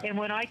 Yeah. And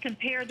when I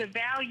compare the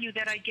value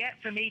that I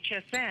get from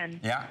HSN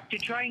to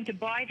trying to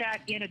buy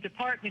that in a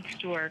department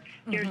store,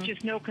 there's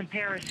just no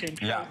comparison.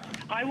 So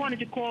I wanted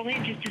to call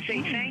in just to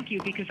say thank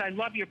you because I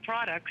love your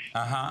products.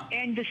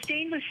 And the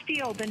stainless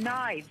steel, the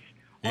knives,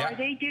 are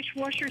they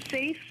dishwasher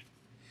safe?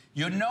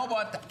 You know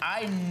what?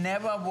 I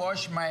never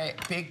wash my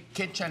big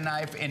kitchen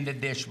knife in the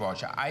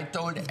dishwasher. I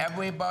told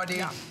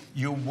everybody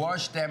you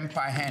wash them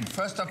by hand.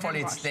 First of all,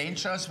 it's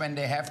dangerous when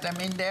they have them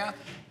in there.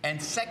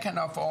 And second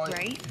of all,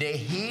 the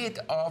heat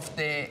of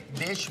the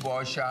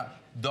dishwasher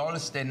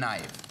dulls the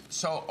knife.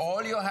 So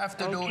all you have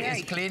to do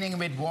is cleaning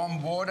with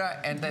warm water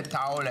and the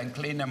towel and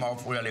clean them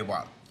off really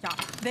well. No,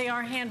 they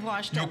are hand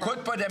washed. You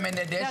could put them in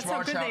the dishwasher, That's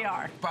how good they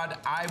are. But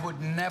I would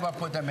never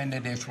put them in the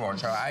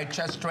dishwasher. I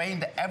just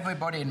trained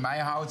everybody in my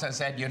house. I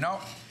said, you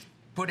know,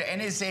 put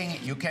anything.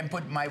 You can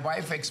put my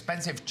wife's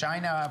expensive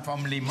china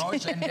from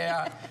Limoges in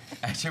there,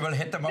 and she will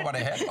hit them over the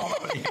head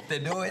probably if they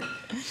do it.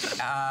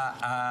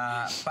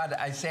 But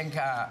I think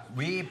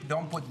we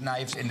don't put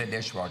knives in the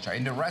dishwasher,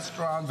 in the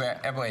restaurant,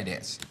 wherever it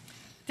is.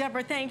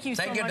 Deborah, thank you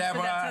so much. Thank you,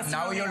 Deborah. For that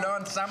now you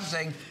learned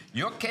something.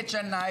 Your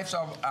kitchen knives,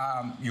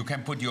 you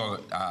can put your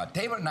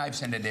table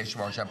knives in the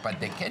dishwasher, but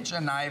the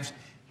kitchen knives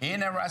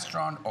in a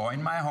restaurant or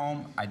in my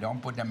home, I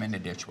don't put them in the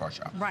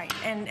dishwasher. Right,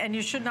 and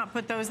you should not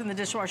put those in the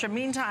dishwasher.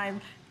 Meantime,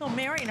 little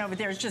Marion over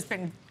there has just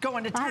been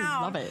going to town.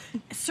 I love it.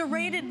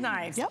 Serrated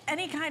knives,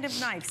 any kind of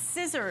knife,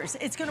 scissors.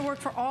 It's going to work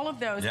for all of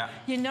those.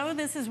 You know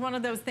this is one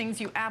of those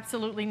things you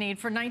absolutely need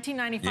for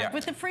 $19.95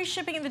 with the free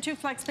shipping and the 2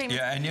 flex payments.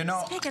 Yeah, and you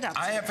know, pick it up.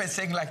 I have a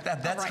thing like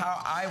that. That's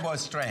how I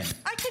was trained.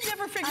 I could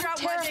never figure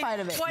out why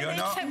they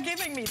kept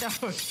giving me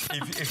those.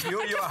 If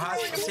you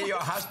see your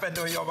husband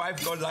or your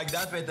wife go like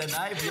that with a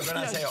knife, you're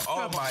going to say,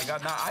 oh my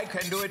God, now I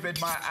can do it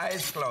with my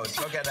eyes closed.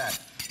 Look at that.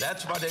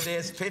 That's what it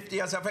is, 50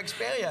 years of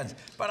experience.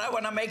 But I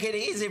want to make it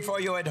easy for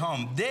you at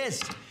home.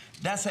 This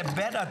does a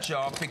better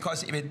job,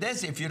 because with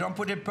this, if you don't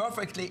put it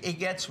perfectly, it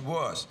gets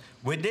worse.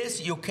 With this,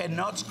 you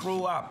cannot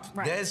screw up.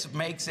 Right. This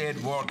makes it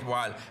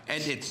worthwhile.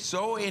 And it's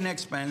so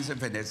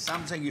inexpensive, and it's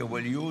something you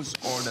will use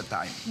all the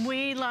time.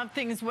 We love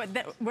things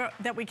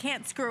that we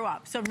can't screw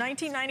up. So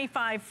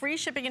 $19.95, free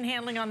shipping and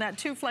handling on that,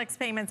 2 flex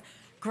payments.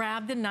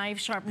 Grab the knife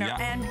sharpener. Yeah.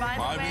 And by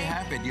the way, we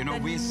have it. You know,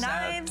 we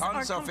sell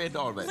tons of it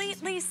always.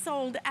 Completely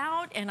sold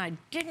out, and I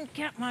didn't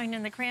get mine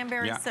in the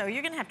cranberries, so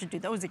you're going to have to do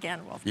those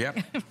again, Wolf. Yep.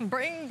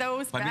 Bring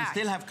those back. But we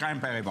still have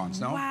cranberry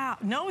ones, no? Wow.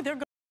 No, they're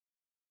good.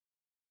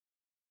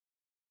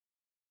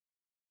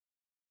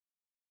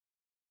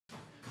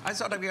 I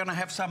thought we were going to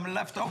have some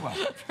left over.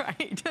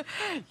 Right.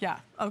 Yeah.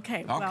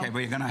 Okay. Okay,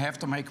 we're going to have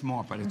to make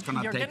more, but it's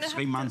going to take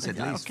 3 months at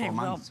least, 4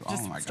 months. Well,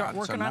 oh, my start God.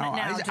 Working so on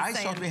now, it now, I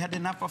thought we had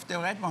enough of the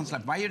red ones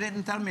left. Why you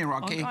didn't tell me,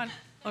 Rocky?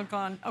 Oh,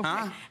 gone. Okay.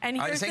 Huh? And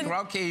I think,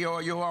 Rocky, you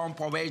are on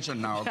probation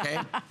now, okay?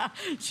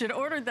 Should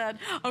order that.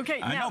 Okay,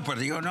 I know, but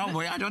you know,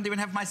 I don't even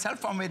have my cell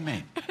phone with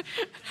me.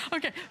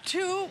 Okay,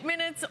 2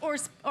 minutes or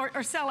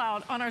sell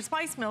out on our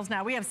spice mills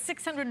now. We have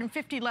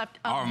 650 left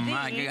of these. Oh,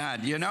 my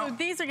God, you know. So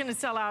these are going to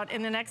sell out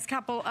in the next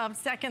couple of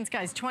seconds,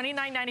 guys.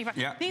 $29.95.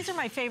 Yeah. These are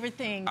my favorite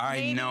things.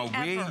 I know.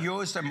 Ever. We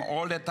use them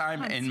all the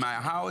time in my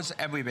house,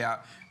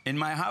 everywhere. In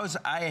my house,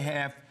 I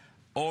have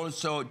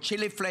also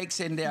chili flakes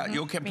in there.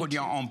 You can put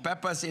your own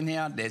peppers in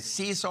here. There's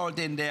sea salt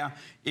in there.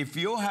 If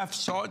you have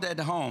salt at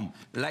home,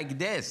 like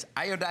this,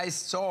 iodized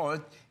salt,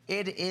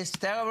 it is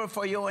terrible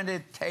for you and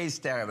it tastes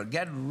terrible.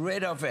 Get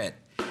rid of it.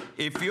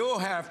 If you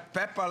have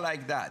pepper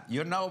like that,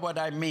 you know what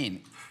I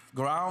mean.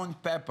 Ground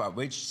pepper,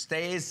 which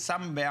stays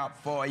somewhere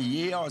for a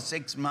year or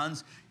 6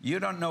 months, you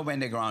don't know when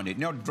they ground it.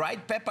 You know,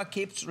 dried pepper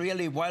keeps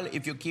really well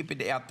if you keep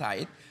it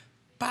airtight,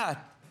 but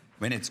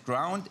when it's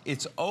ground,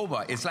 it's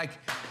over. It's like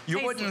you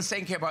wouldn't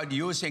think about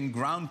using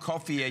ground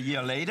coffee a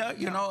year later.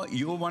 You know,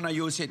 you want to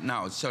use it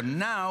now. So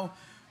now,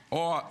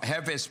 or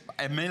have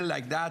a meal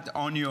like that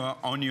on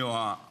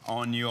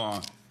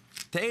your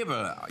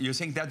table. You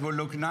think that will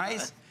look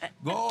nice?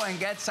 Go and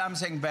get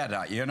something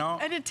better. You know.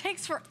 And it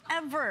takes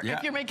forever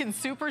if you're making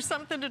soup or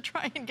something to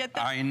try and get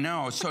that. I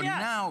know. So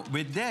now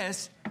with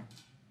this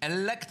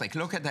electric,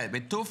 look at that,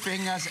 with 2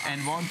 fingers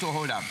and 1 to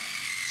hold up.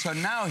 So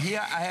now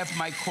here I have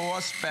my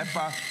coarse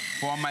pepper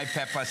for my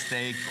pepper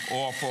steak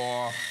or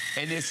for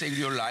anything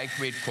you like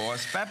with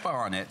coarse pepper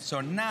on it. So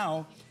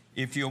now,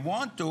 if you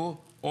want to,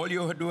 all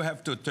you do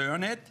have to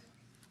turn it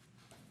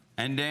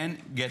and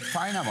then get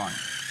finer one.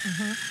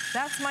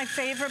 That's my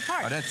favorite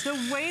part.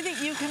 The way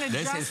that you can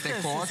adjust this.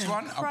 Is the coarse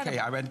one? Okay,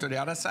 I went to the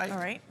other side. All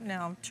right,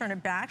 now turn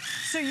it back.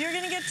 So you're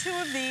going to get 2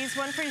 of these,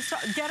 one for you.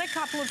 Get a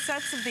couple of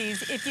sets of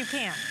these if you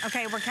can.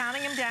 Okay, we're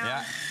counting them down.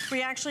 Yeah.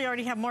 We actually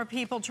already have more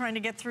people trying to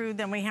get through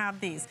than we have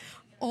these.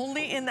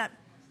 Only in that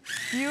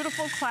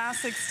beautiful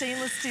classic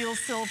stainless steel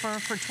silver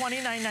for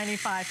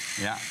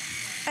 $29.95. Yeah.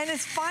 And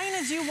as fine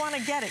as you want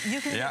to get it, you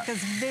can get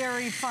this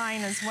very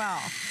fine as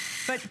well.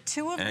 But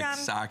 2 of them...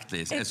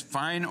 Exactly. As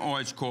fine or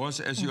as coarse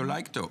as you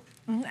like to.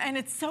 And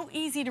it's so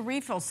easy to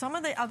refill. Some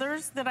of the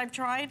others that I've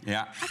tried,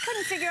 I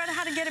couldn't figure out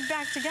how to get it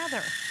back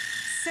together.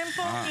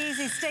 Simple,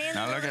 easy, stay in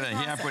the Now look at it.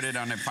 Here I put it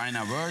on a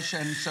finer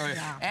version. So,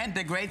 and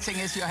the great thing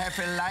is you have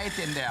a light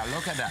in there.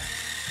 Look at that.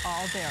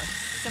 All there.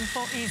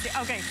 Simple, easy.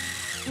 Okay,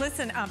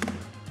 listen,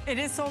 it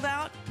is sold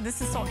out.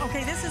 This is sold.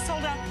 Okay, this is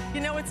sold out.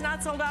 You know it's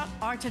not sold out?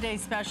 Our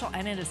today's special,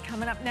 and it is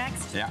coming up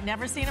next.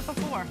 Never seen it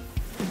before.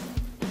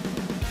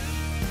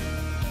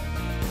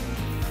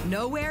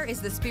 Nowhere is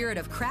the spirit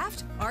of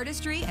craft,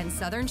 artistry, and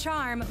Southern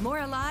charm more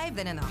alive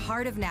than in the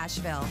heart of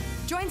Nashville.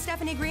 Join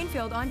Stephanie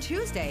Greenfield on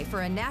Tuesday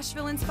for a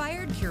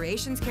Nashville-inspired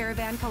Curations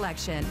Caravan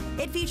collection.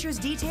 It features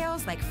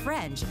details like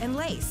fringe and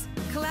lace.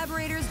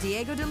 Collaborators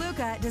Diego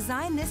DeLuca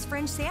designed this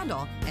fringe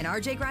sandal, and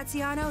RJ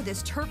Graziano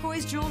this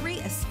turquoise jewelry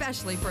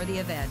especially for the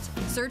event.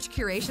 Search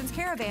Curations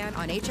Caravan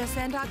on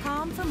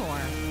hsn.com for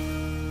more.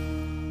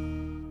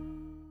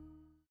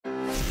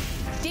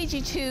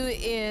 DG2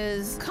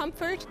 is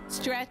comfort,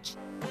 stretch,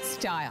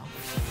 style.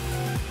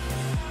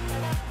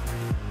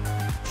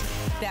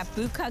 That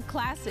bootcut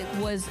classic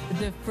was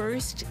the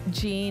first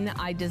jean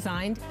I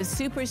designed. The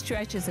Super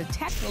Stretch is a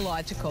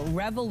technological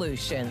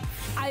revolution.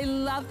 I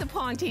love the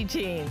Ponte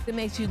jean. It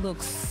makes you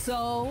look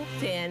so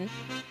thin.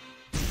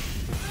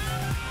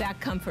 That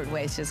comfort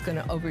waist is going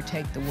to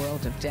overtake the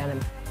world of denim.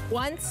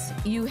 Once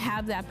you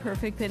have that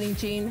perfect fitting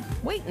jean,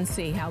 wait and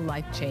see how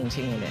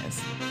life-changing it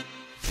is.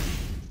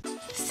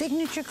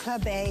 Signature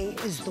Club A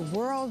is the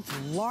world's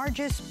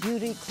largest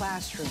beauty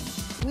classroom.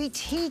 We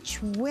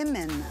teach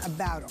women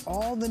about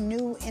all the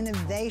new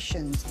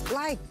innovations,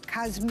 like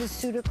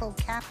cosmeceutical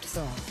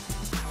capsule.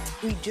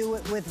 We do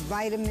it with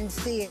vitamin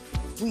C.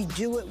 We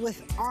do it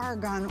with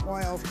argan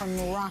oil from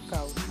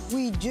Morocco.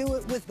 We do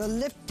it with the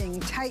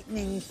lifting,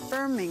 tightening,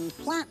 firming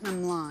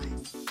platinum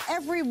line.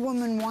 Every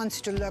woman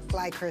wants to look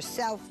like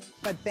herself,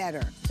 but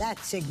better.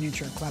 That's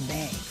Signature Club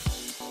A.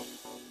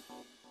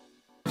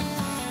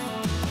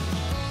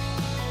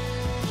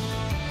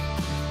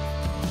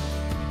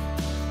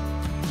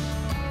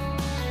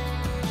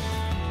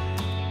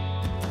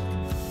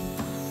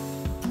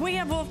 We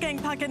have Wolfgang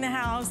Puck in the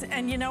house,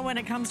 and you know when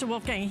it comes to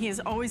Wolfgang, he is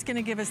always going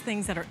to give us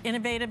things that are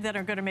innovative, that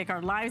are going to make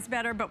our lives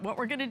better, but what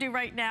we're going to do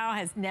right now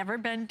has never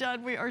been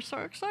done. We are so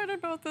excited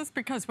about this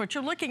because what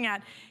you're looking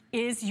at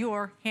is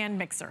your hand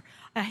mixer.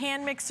 A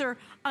hand mixer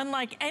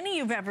unlike any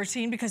you've ever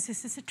seen because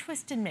this is a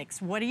twist and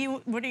mix. What are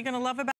you going to love about